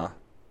 Over. Nah.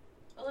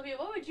 Olivia,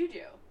 what would you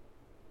do?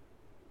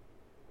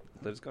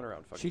 They're just going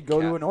around fucking. She'd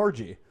go to an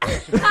orgy.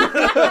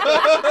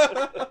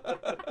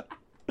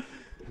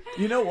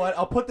 You know what?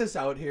 I'll put this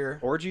out here.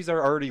 Orgies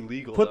are already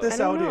legal. Put though. this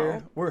I don't out here.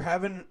 know. We're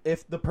having,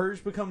 if the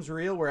purge becomes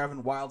real, we're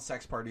having wild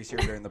sex parties here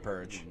during the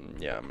purge.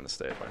 Yeah, I'm gonna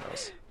stay at my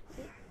house.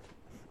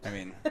 I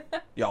mean,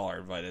 y'all are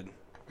invited.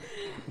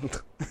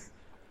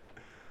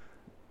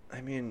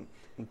 I mean,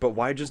 but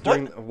why just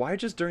during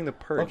the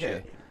purge?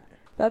 Okay.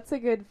 That's a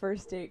good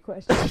first date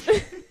question.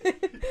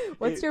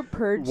 What's your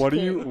purge What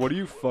do kink?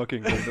 you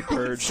fucking during the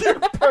purge?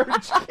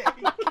 Purge.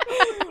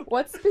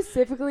 What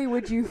specifically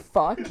would you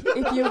fuck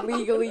if you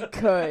legally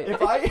could?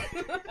 If I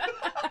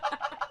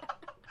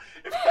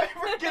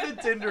ever get a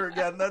Tinder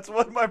again, that's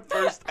what my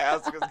first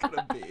ask is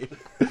gonna be.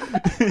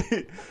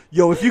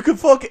 Yo, if you could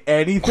fuck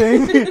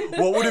anything,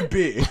 what would it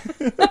be?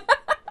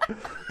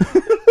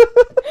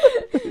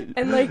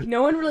 And like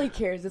no one really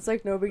cares. It's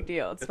like no big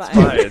deal. It's fine.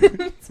 Fine.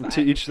 It's fine.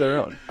 To each their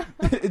own.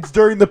 It's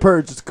during the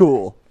purge. It's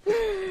cool.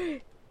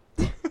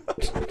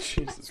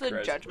 Jesus It's a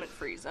Christ.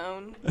 judgment-free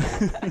zone.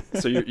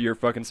 So you're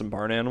fucking some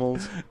barn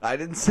animals? I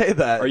didn't say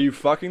that. Are you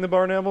fucking the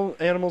barn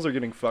animals or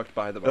getting fucked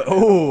by the barn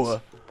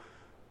animals?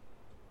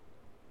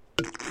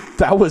 Oh,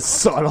 that was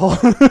subtle.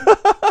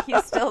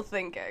 He's still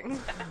thinking.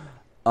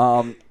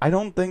 I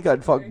don't think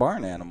I'd fuck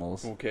barn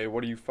animals. Okay,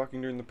 what are you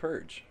fucking during the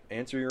purge?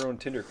 Answer your own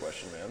Tinder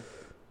question, man.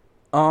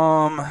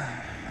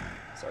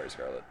 Sorry,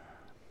 Scarlett.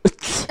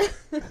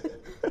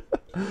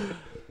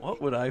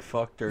 What would I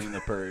fuck during the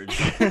purge?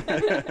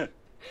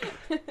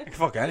 I can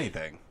fuck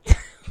anything.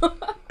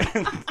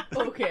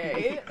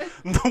 Okay.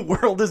 The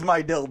world is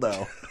my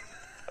dildo.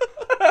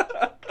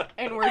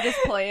 And we're just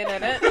playing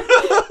in it.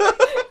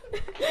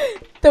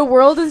 The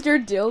world is your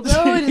dildo?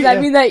 Does Yeah.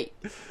 that mean that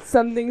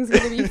something's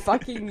gonna be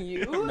fucking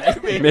you?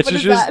 Mitch What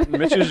is is that?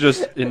 Mitch is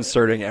just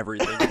inserting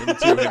everything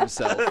into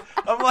himself.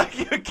 I'm like,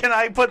 can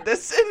I put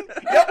this in?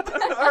 Yep.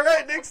 All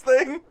right, next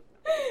thing.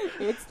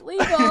 It's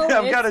legal.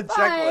 I've it's got a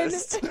fine.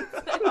 checklist.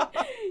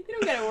 You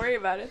don't gotta worry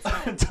about it. It's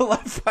fine. Until I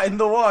find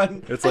the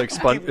one. It's like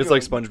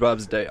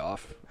SpongeBob's day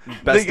off.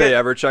 best get- day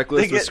ever they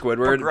checklist get with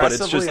Squidward, but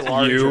it's just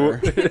progressively you.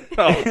 larger.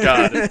 Oh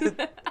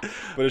god!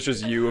 But it's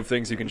just you of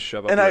things you can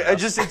shove up. And your I ass.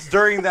 just, it's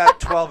during that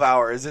 12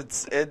 hours.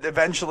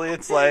 Eventually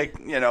it's like,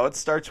 it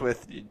starts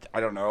with, I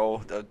don't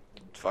know, the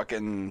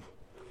fucking,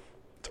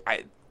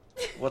 a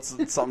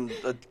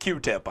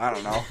Q-tip, I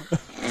don't know.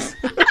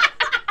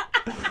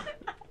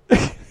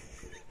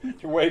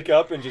 you wake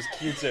up and just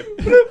Q-tip.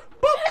 Hey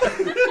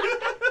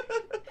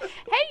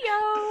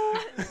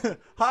yo!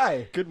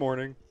 Hi. Good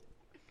morning.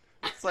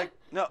 It's like,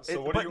 no.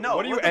 So what are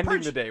you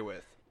ending the day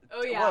with?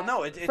 Oh yeah. Well,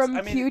 no, it's, From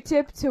I mean,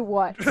 Q-tip to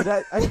what?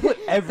 I put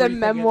The everything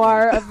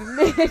memoir in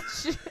me. of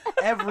Mitch.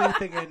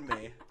 Everything in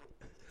me.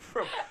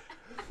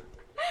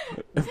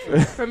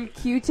 From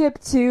Q-tip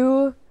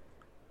to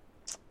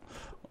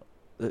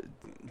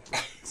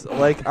So,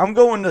 like, I'm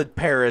going to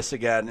Paris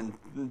again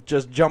and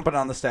just jumping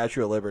on the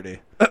Statue of Liberty.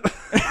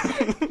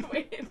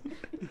 Wait.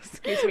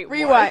 Excuse me.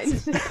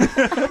 rewind.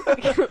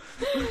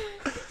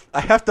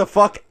 I have to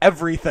fuck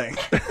everything.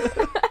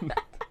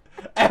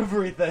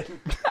 Everything.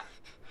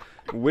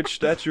 Which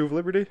Statue of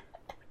Liberty?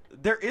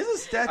 There is a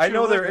Statue I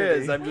know of there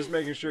Liberty. is. I'm just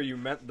making sure you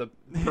meant the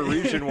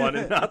Parisian one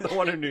and not the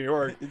one in New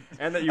York,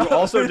 and that you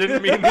also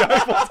didn't mean the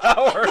Eiffel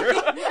Tower.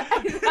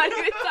 I'm not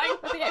even talking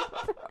about the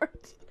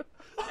airport.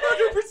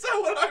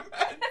 100% what I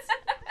meant.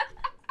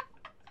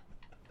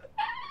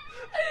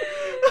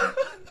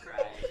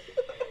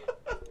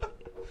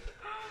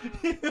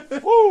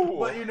 Woo!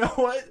 But you know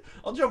what?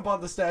 I'll jump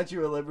on the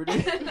Statue of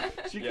Liberty.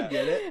 She Yeah. can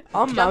get it.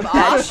 I'll mount Jump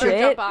that off or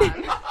shit. jump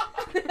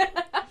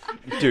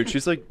on? Dude,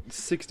 she's like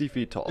 60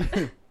 feet tall.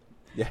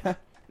 Yeah.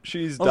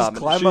 She's I'll just dominant.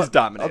 climb She's up. I'll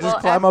dominating. just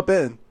climb up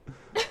in.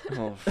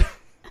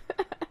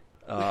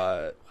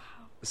 Oh.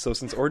 So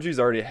since orgies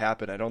already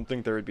happened, I don't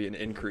think there would be an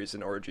increase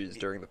in orgies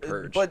during the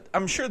purge. But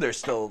I'm sure there's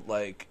still,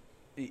 like,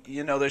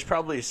 there's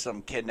probably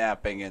some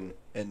kidnapping and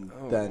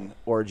Then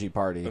orgy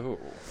party. oh,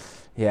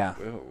 Yeah.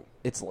 oh.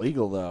 It's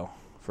legal, though.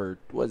 For,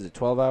 what is it,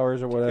 12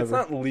 hours or whatever? It's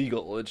not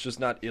legal. It's just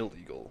not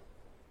illegal.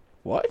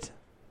 What?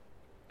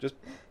 Just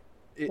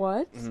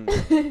What?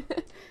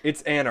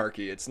 it's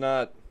anarchy. It's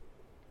not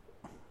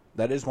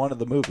That is one of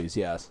the movies,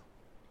 yes.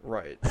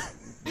 right.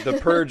 The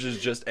purge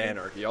is just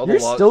anarchy. All You're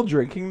the laws, still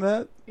drinking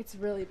that? It's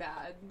really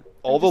bad.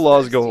 all I'm the just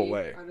laws go thirsty,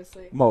 away.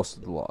 Honestly. Most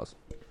of the laws.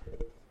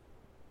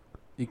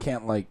 You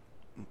can't, like,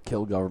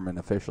 kill government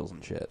officials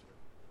and shit.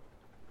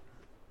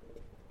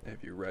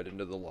 Have you read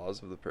into the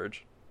laws of the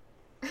purge?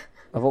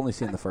 I've only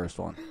seen the first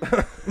one.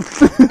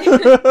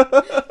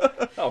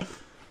 Oh,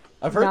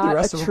 I've heard Not the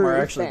rest a of them are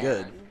true actually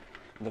good. fan.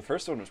 the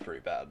first one was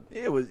pretty bad.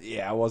 It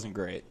wasn't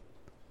great.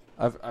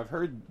 I've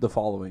heard the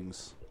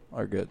followings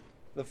are good.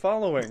 The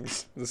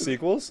followings, the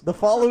sequels. The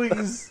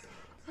followings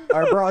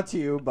are brought to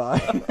you by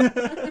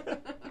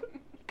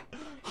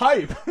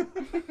Hype.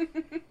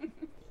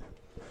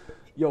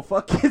 Yo,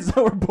 fuck kids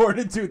that were born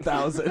in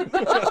 2000.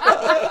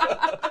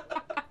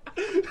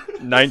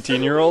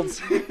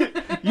 19-year-olds.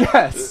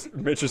 Yes.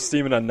 Mitch is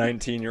steaming on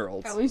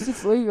 19-year-olds. At least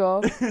it's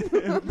legal.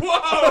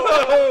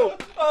 Whoa!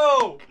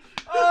 Oh!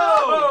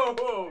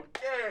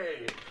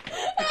 Okay.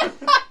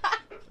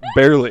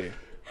 Barely.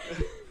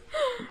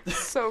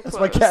 So That's close.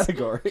 my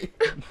category.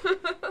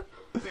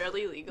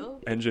 Barely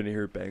legal.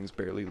 Engineer bangs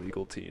barely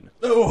legal teen.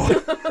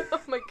 Oh. Oh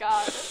my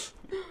god.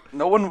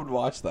 No one would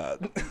watch that.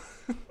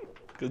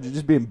 Could you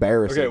just be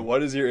embarrassing? Okay,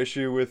 what is your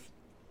issue with?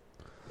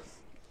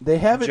 They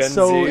have it Gen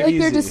so Z? I feel like easy.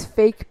 they're just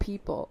fake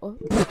people.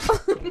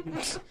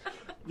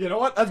 You know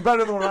what? That's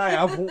better than what I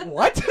have.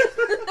 What?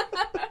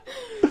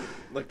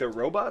 Like the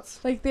robots?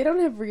 Like they don't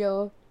have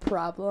real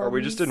problems. Are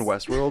we just in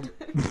Westworld?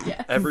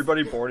 Yes.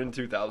 Everybody born in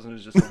 2000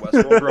 is just a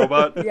Westworld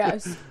robot?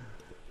 Yes.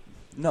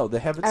 No, they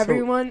have it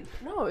Everyone.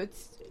 No,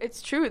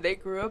 it's true. They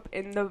grew up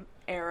in the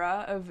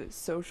era of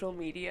social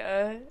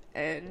media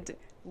and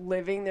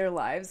living their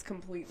lives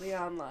completely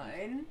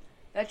online.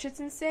 That shit's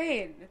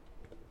insane.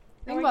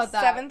 Think Like, about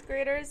that. 7th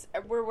graders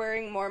were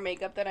wearing more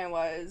makeup than I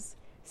was.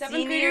 Seventh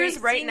Senior- graders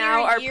right senior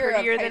now are year of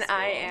prettier high than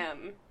I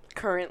school. am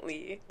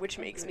currently, which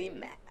makes me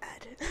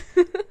mad.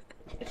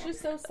 It's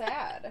just so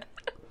sad.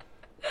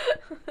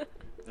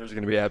 There's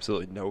going to be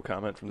absolutely no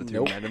comment from the two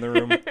Nope. men in the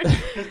room.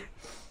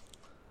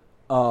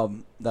 so...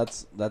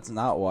 That's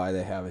not why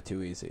they have it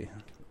too easy.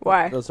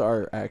 Why? Those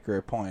are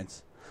accurate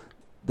points.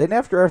 They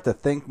never have to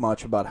think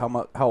much about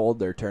how old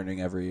they're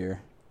turning every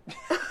year.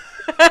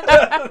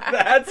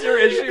 That's your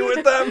issue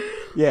with them?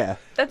 Yeah.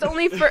 That's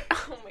only for.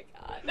 Oh my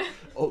god.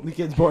 Only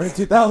kids born in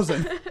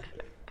 2000.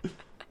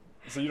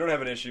 So you don't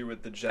have an issue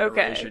with the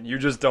generation. You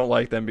just don't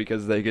like them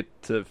because they get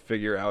to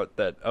figure out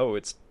that, oh,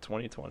 it's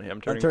 2020. I'm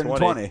I'm turning turning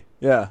 20.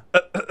 Yeah.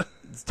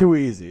 It's too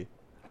easy.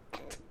 I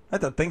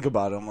had to think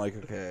about it. I'm like,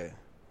 okay.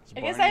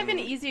 I guess I have an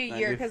easier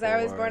year because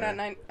I was born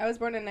I was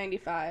born in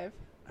 95.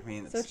 I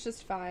mean, So it's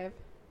just 5.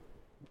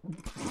 I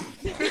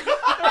mean,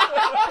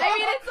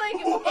 it's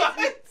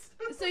like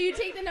so you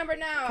take the number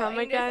now. Come and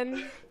you just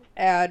again.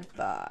 Add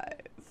 5.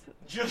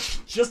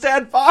 just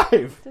add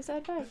 5. Just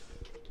add 5.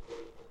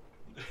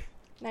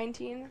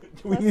 19. Do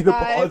we plus need to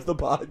 5. pause the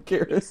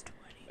podcast?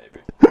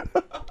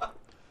 Maybe.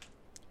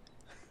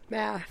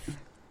 Math.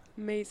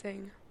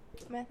 Amazing.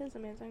 Math is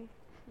amazing.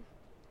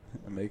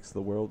 It makes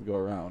the world go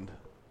around.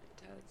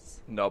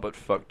 No, but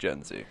fuck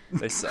Gen Z.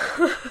 They suck.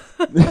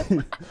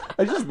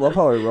 I just love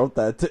how I wrote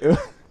that too.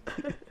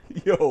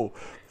 Yo,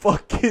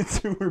 fuck kids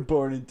who were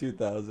born in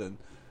 2000.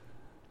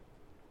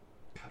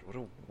 God, what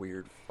a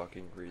weird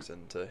fucking reason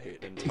to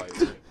hate an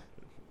entire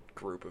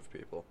group of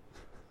people.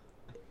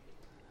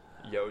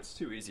 Yo, it's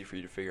too easy for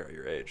you to figure out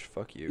your age.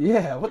 Fuck you.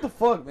 Yeah, what the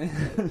fuck,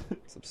 man?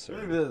 It's Don't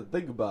absurd. even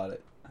think about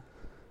it.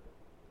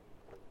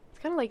 It's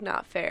kind of like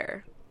not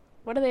fair.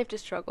 What do they have to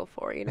struggle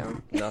for, you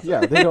know? Nothing. Yeah,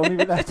 they don't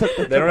even have to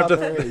think They don't have about to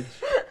their age.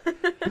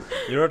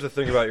 You don't have to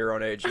think about your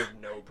own age. You have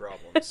no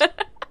problems.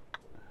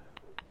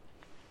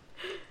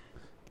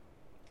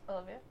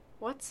 Olivia?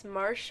 What's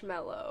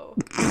marshmallow?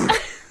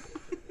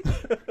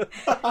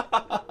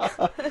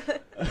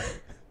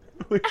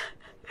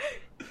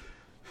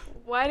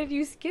 Why did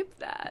you skip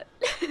that?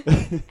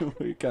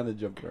 We kind of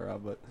jumping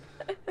around, but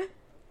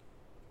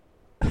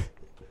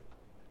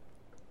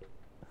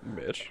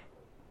Mitch.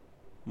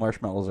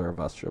 marshmallows are a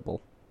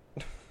vegetable.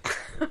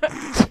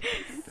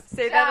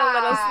 Say that a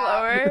little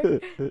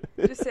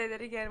slower. Just say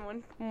that again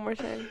one more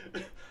time.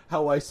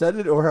 How I said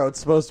it or how it's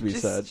supposed to be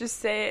said? Just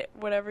say it,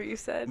 whatever you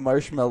said.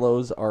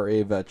 Marshmallows are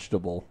a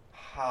vegetable.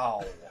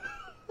 How?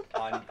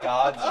 On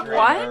God's green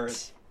What?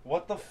 earth.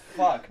 What the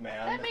fuck,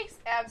 man? That makes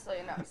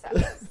absolutely no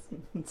sense.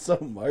 So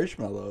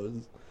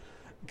marshmallows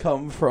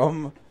come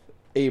from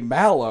a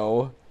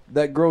mallow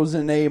that grows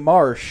in a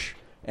marsh,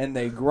 and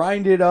they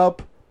grind it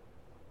up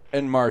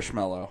and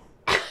marshmallow.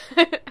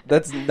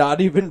 That's not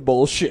even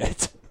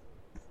bullshit.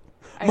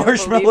 I don't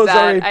Marshmallows believe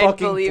that. are a I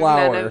fucking believe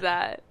flower. none of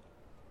that.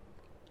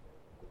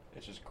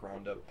 It's just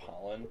ground up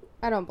pollen.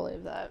 I don't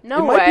believe that. No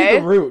it might way. be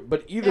the root,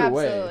 but either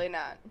Absolutely way,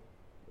 not.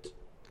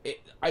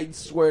 I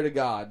swear to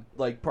God,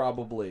 like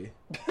probably.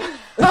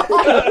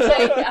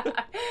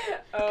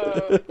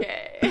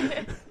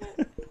 Okay.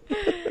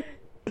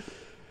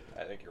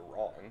 I think you're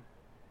wrong.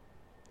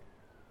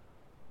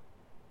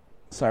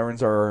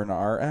 Sirens are on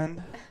our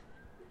end.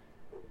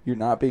 You're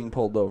not being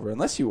pulled over,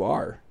 unless you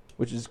are,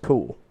 which is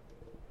cool.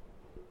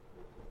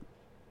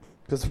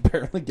 Because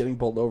apparently getting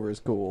pulled over is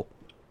cool.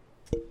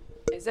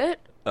 Is it?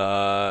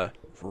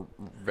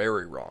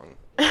 Very wrong.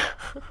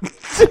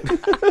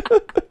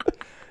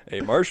 A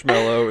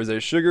marshmallow is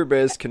a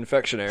sugar-based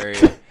confectionery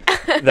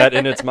that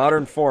in its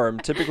modern form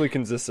typically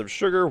consists of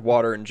sugar,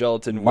 water, and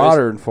gelatin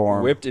Modern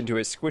form. whipped into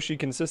a squishy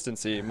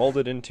consistency,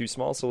 molded into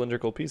small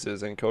cylindrical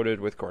pieces, and coated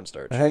with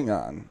cornstarch. Hang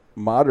on.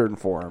 Modern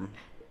form.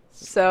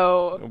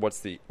 So,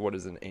 What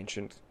is an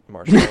ancient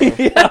marshmallow?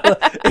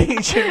 Yeah,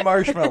 ancient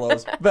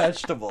marshmallows.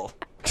 Vegetable.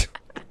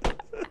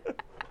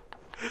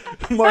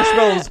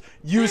 Marshmallows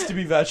used to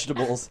be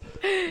vegetables.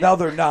 Now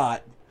they're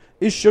not.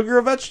 Is sugar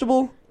a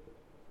vegetable?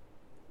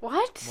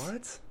 what?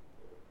 What?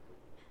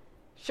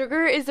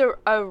 Sugar is a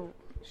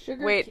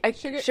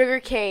sugar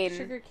cane.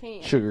 Sugar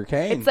cane. Sugar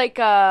cane. It's like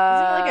a...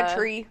 Isn't it like a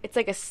tree? It's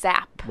like a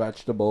sap.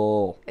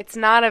 vegetable. It's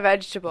not a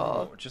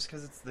vegetable. Oh, just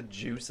because it's the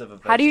juice of a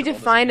vegetable. How do you doesn't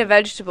define a mean-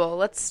 vegetable?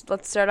 Let's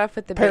start off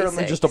with the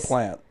Apparently basics. just a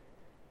plant.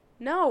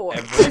 No,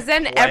 Every because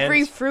then plant-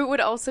 every fruit would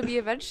also be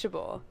a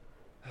vegetable.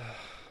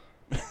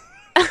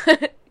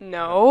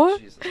 No?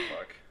 Jesus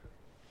fuck.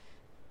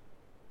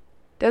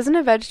 Doesn't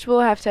a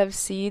vegetable have to have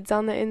seeds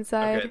on the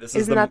inside? Okay, this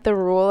is Isn't the- that the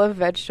rule of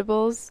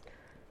vegetables?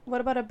 What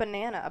about a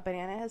banana? A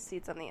banana has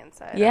seeds on the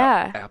inside.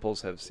 Yeah.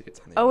 Apples have seeds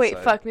on the Oh wait,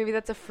 inside. fuck. Maybe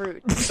that's a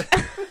fruit.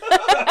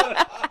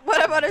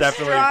 What about a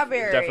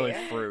strawberry? Definitely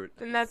fruit.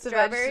 Then that's a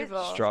Strawberries?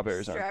 vegetable.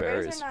 Strawberries aren't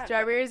berries. Are not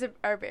Strawberries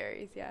are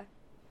berries. Yeah.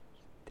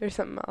 There's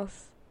something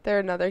else. They're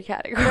another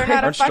category. They're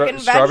not a Aren't fucking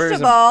strawberries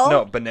vegetable.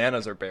 no,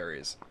 bananas are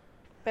berries.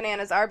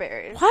 Bananas are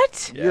berries.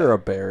 What? Yeah. You're a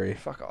berry.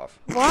 Fuck off.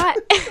 What?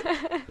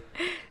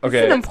 Okay.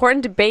 It's an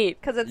important debate.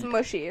 Because it's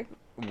mushy.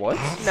 What?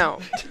 No.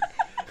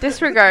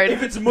 Disregard.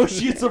 If it's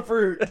mushy, it's a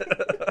fruit.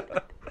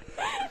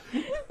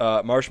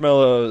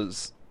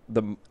 Marshmallows.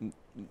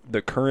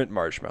 The current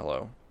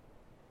marshmallow.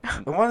 I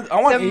want The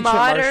ancient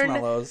modern-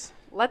 marshmallows.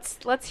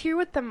 Let's hear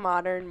what the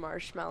modern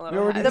marshmallow We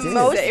already has The did. to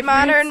most say for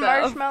modern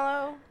itself.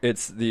 marshmallow.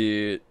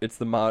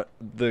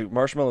 The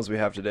marshmallows we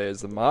have today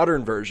is the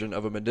modern version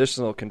of a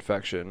medicinal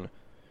confection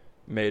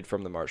made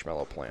from the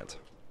marshmallow plant.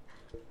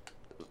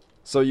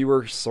 So you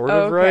were sort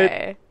of right.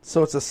 Okay.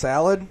 So it's a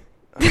salad?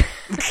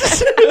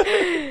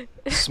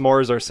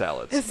 S'mores are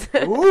salads.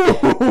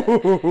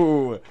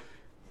 Ooh.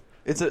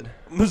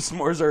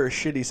 S'mores are a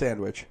shitty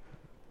sandwich.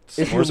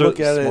 If you S'mores look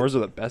at it- s'mores are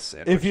the best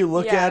sandwich. If you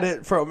look Yeah. at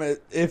it from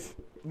it, if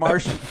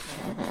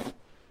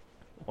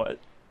What?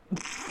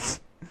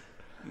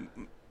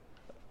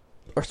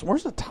 are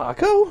s'mores a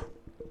taco?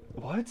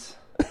 What?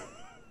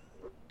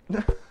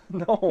 No.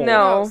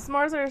 No,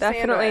 s'mores are a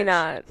Definitely sandwich.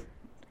 not.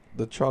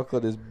 The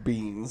chocolate is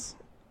beans.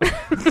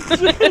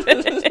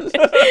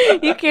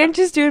 You can't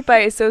just do it by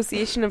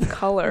association of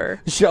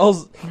color.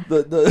 Shells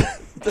the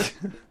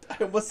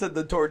I almost said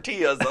the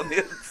tortillas on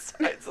the inside.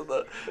 sides of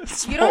the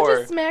You don't s'more.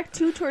 just smack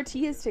 2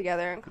 tortillas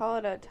together and call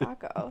it a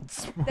taco.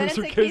 Then it's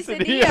S'mores a or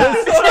quesadilla.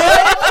 quesadillas?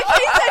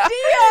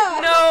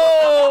 Quesadilla!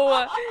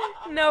 No,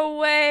 no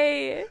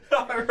way.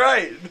 All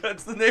right,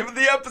 that's the name of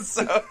the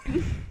episode.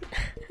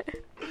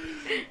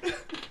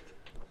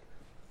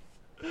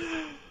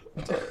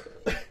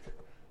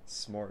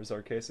 S'mores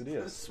or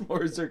quesadillas?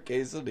 S'mores or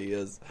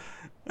quesadillas.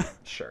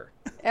 Sure.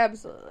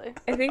 Absolutely.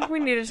 I think we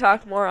need to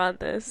talk more on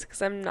this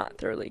because I'm not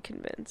thoroughly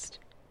convinced.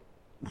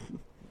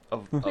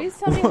 Of Please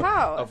tell me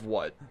how. of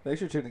what?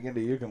 Thanks for tuning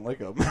into You Can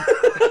Lick 'Em.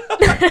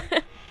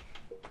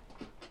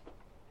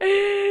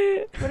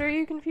 What are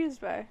you confused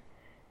by?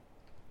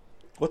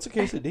 What's a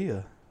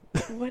quesadilla?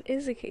 What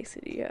is a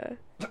quesadilla?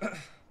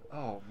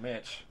 Oh,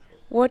 Mitch.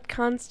 What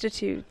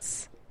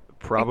constitutes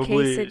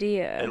Probably a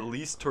quesadilla? at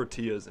least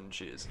tortillas and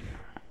cheese.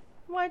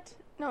 What?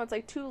 No, it's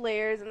like 2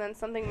 layers and then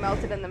something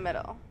melted in the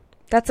middle.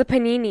 That's a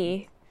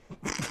panini.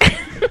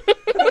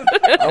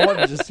 I want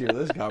to just hear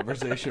this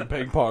conversation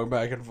ping pong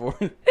back and forth.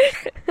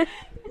 This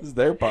is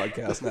their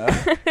podcast now.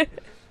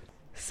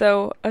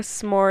 So a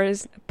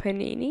s'mores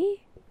panini?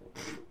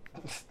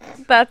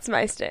 That's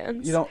my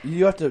stance. Don't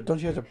you have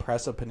to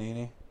press a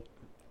panini?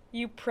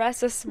 You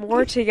press a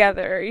s'more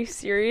together. Are you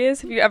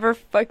serious? Have you ever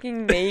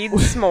fucking made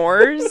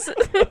s'mores?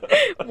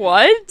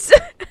 What?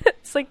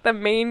 It's like the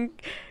main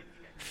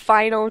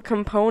final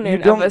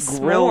component of a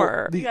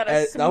s'more. the You gotta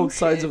smoosh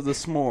outsides it. of the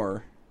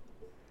s'more.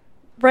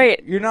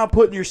 Right. You're not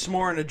putting your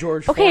s'more in a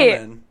George Okay.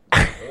 Foreman.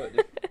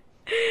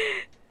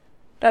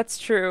 That's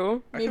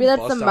true. I Maybe can that's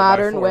bust the out my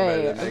modern Foreman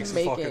way that of makes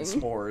the fucking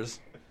making. s'mores.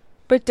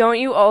 But don't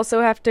you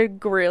also have to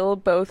grill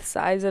both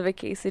sides of a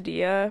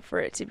quesadilla for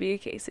it to be a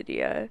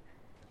quesadilla?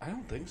 I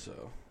don't think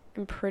so.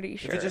 I'm pretty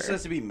sure. If it just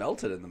has to be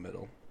melted in the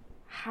middle.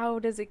 How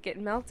does it get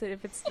melted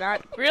if it's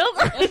not grilled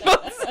on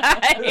both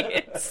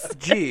sides?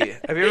 Gee,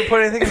 have you ever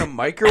put anything in a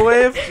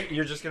microwave?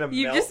 You're just gonna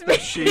You melt just the made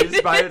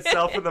cheese by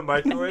itself in the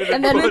microwave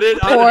And then put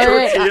it on pour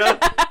a it- tortilla?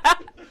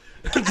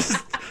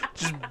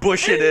 Just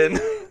bush it in.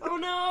 Oh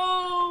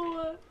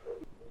no!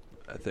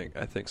 I think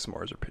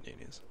s'mores are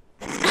paninis.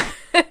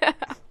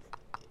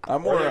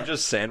 I'm Or more they're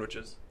just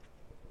sandwiches.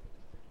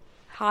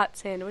 Hot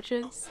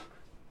sandwiches.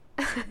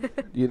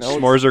 you know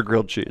S'mores are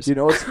grilled cheese. You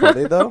know what's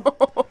funny though?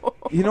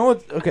 You know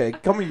what? Okay,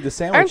 coming to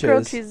sandwiches.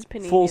 grilled cheese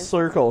paninis? Full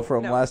circle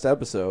from No. last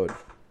episode.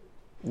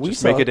 We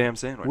Just saw, make a damn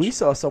sandwich. We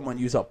saw someone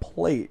use a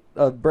plate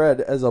of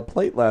bread as a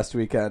plate last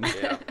weekend.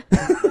 Yeah.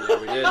 Yeah,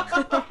 we did.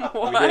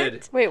 What? We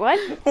did. Wait,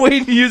 what?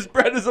 Wayne used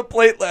bread as a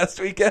plate last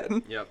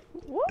weekend. Yep.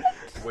 What?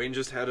 Wayne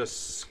just had a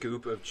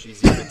scoop of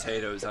cheesy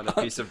potatoes on a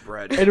piece of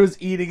bread. And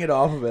was eating it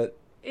off of it.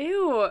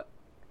 Ew.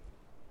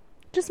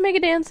 Just make a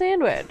damn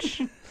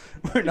sandwich.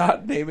 We're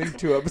not naming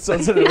 2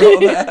 episodes in a row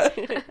of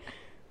that.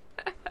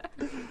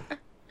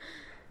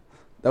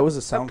 That was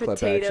a sound clip,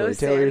 potato actually.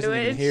 Taylor isn't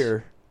even sandwich?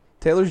 here.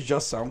 Taylor's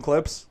just sound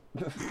clips.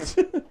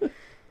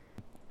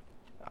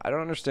 I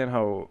don't understand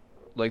how,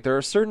 like, there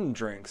are certain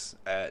drinks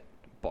at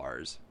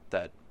bars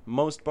that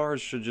most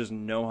bars should just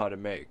know how to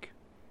make.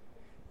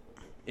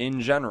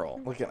 In general,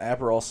 Like an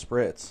Aperol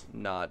Spritz.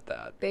 not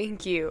that.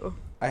 Thank you.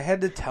 I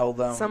had to tell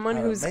them Someone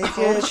how to who's make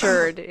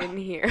cultured in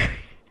here. it,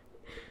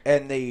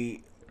 and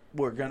they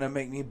were gonna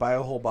make me buy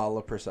a whole bottle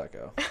of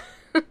Prosecco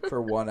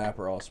for 1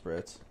 Aperol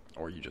Spritz.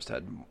 Or you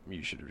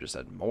should have just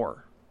had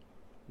more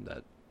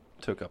that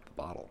took up the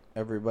bottle.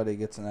 Everybody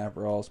gets an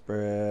Aperol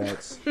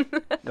Spritz.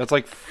 That's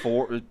like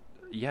 4,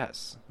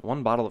 yes.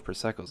 1 bottle of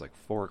Prosecco is like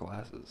 4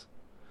 glasses.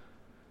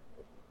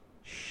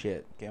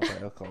 Shit, can't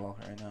buy alcohol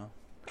right now.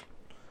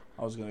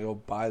 I was gonna go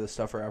buy the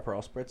stuff for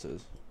Aperol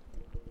Spritzes.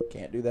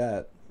 Can't do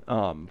that.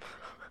 But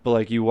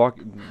like you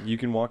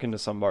can walk into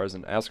some bars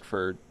and ask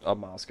for a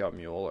Moscow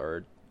Mule,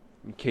 or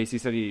Casey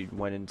said he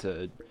went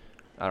into,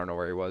 I don't know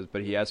where he was,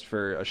 but he asked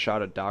for a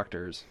shot of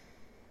Doctors,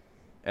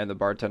 and the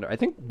bartender, I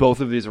think both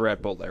of these were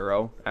at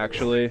Bolero,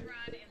 actually.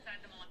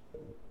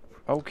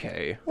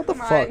 Okay. What the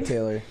Come fuck, on.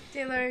 Taylor?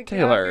 Taylor,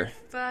 get off your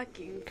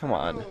fucking Come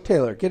on.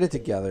 Taylor, get it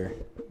together.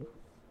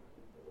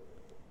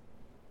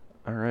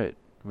 All right.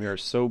 We are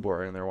so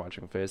boring. They're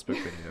watching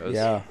Facebook videos.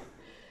 Yeah,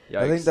 I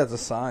Yikes. think that's a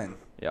sign.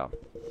 Yeah.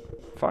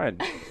 Fine.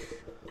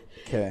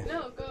 Okay.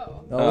 No,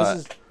 go. No,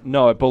 this is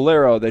No, at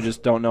Bolero, they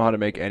just don't know how to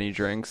make any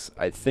drinks,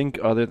 I think,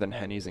 other than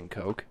Henny's and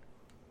Coke.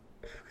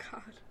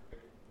 God.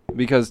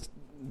 Because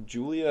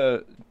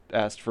Julia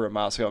asked for a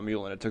Moscow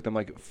Mule, and it took them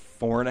like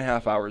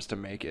 4.5 hours to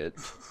make it,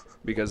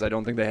 because I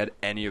don't think they had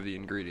any of the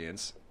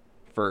ingredients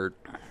for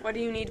What do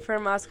you need for a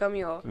Moscow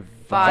Mule?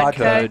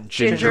 Vodka,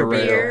 ginger ale.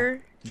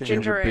 beer,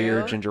 ginger beer,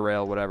 ale. ginger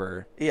ale,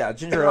 whatever. yeah,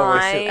 ginger ale.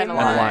 with Lime. And And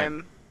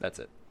lime. That's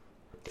it.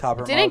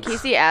 Copper Didn't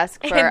mugs. Casey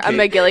ask for And- a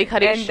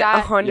McGillicuddy And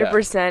shot?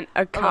 100%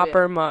 a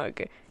copper yeah.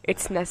 mug.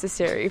 It's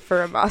necessary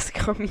for a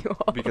Moscow Mule.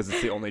 Because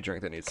it's the only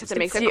drink that needs to Because it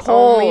makes It's it the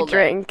cold. only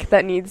drink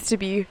that needs to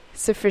be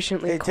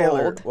sufficiently Hey cold.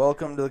 Taylor,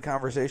 welcome to the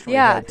conversation we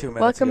Yeah, had 2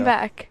 minutes welcome ago.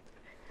 back.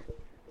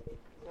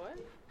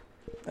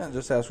 Yeah,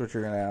 just ask what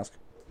you're gonna ask.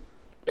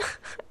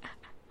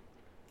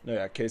 No,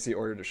 yeah, Casey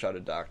ordered a shot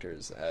of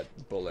Doctors at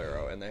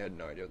Bolero, and they had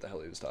no idea what the hell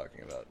he was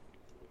talking about.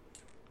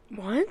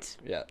 What?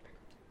 Yeah.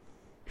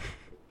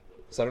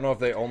 So I don't know if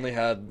they only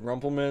had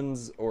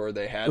Rumpelmans or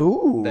they had.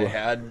 Ooh. They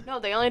had. No,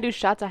 they only do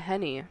shots of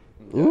Henny.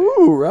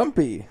 Ooh,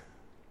 Rumpy.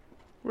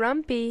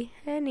 Rumpy,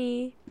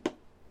 Henny,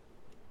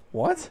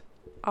 What?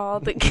 all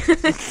the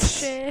good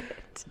shit.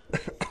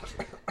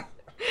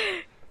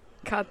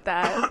 Cut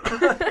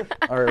that.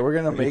 All right, we're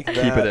gonna make that.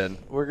 Keep it in.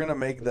 We're gonna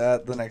make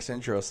that the next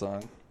intro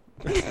song.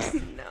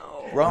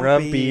 No.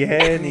 Rumpy,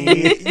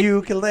 Henny,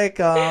 you can lick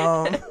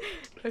 'em.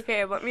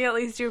 Okay, let me at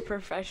least do a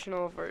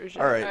professional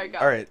version. All right,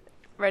 all right.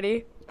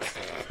 Ready?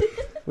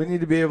 We need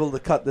to be able to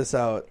cut this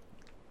out.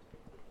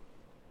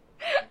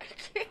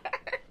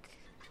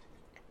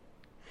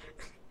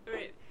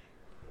 Wait.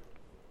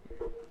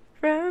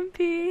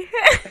 Rumpy.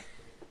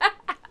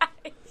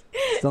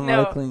 Still not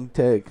No. a clean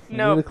take. We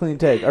No. need a clean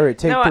take. All right,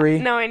 take no, 3.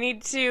 No, I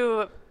need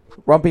to.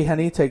 Rumpy,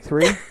 Henny, take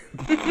 3. I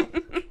can't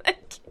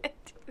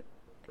do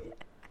that.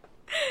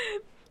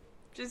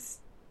 Just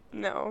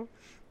no.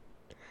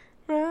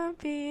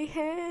 Rumpy,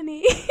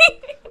 Henny.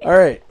 All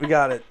right, we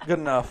got it. Good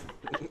enough.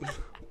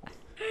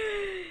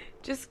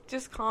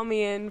 Just call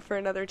me in for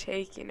another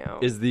take, you know.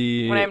 Is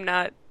the when I'm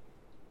not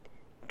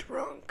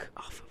drunk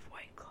off of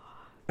White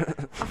Claw.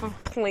 Off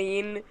of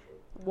plain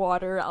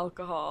water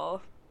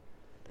alcohol.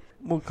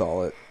 We'll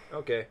call it.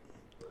 okay?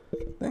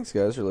 Thanks,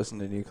 guys, for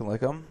listening to You Can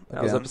Lick 'Em.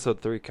 That was Again. episode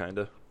 3,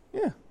 kinda.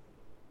 Yeah.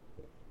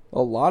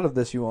 A lot of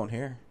this you won't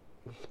hear.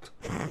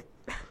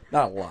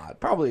 Not a lot.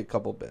 Probably a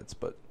couple bits,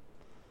 but...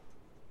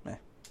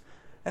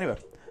 Anyway,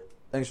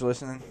 thanks for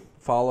listening.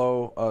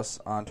 Follow us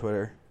on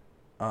Twitter.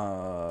 You You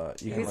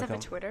can guys lick have a 'em.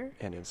 Twitter?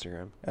 And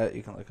Instagram.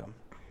 You can lick 'em.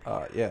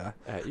 Yeah.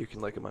 You can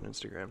like them on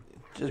Instagram.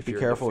 Just If be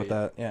you're careful into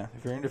with that. Yeah.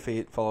 If you're into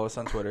feet, follow us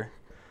on Twitter.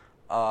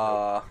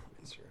 Instagram.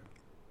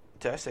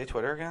 Did I say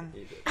Twitter again?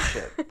 You did.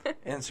 Shit.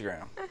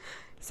 Instagram.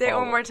 Say it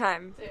Follow. one more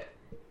time.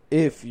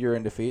 If you're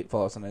into feet,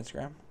 follow us on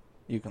Instagram.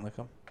 You can lick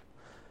 'em.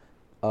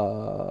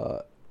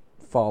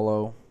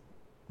 Follow,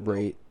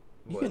 rate.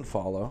 You What? can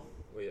follow.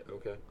 Wait,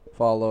 okay.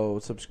 Follow,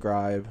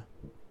 subscribe,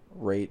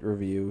 rate,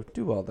 review,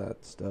 do all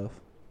that stuff.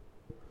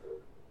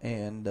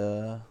 And,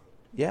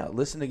 yeah,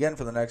 listen again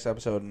for the next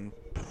episode in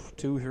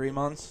 2-3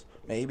 months,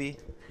 maybe.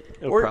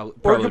 Or it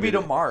could be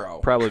tomorrow.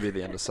 Probably be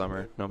the end of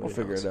summer. We'll Nobody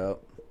figure knows. it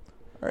out.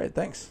 All right,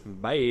 thanks.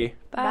 Bye.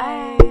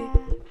 Bye.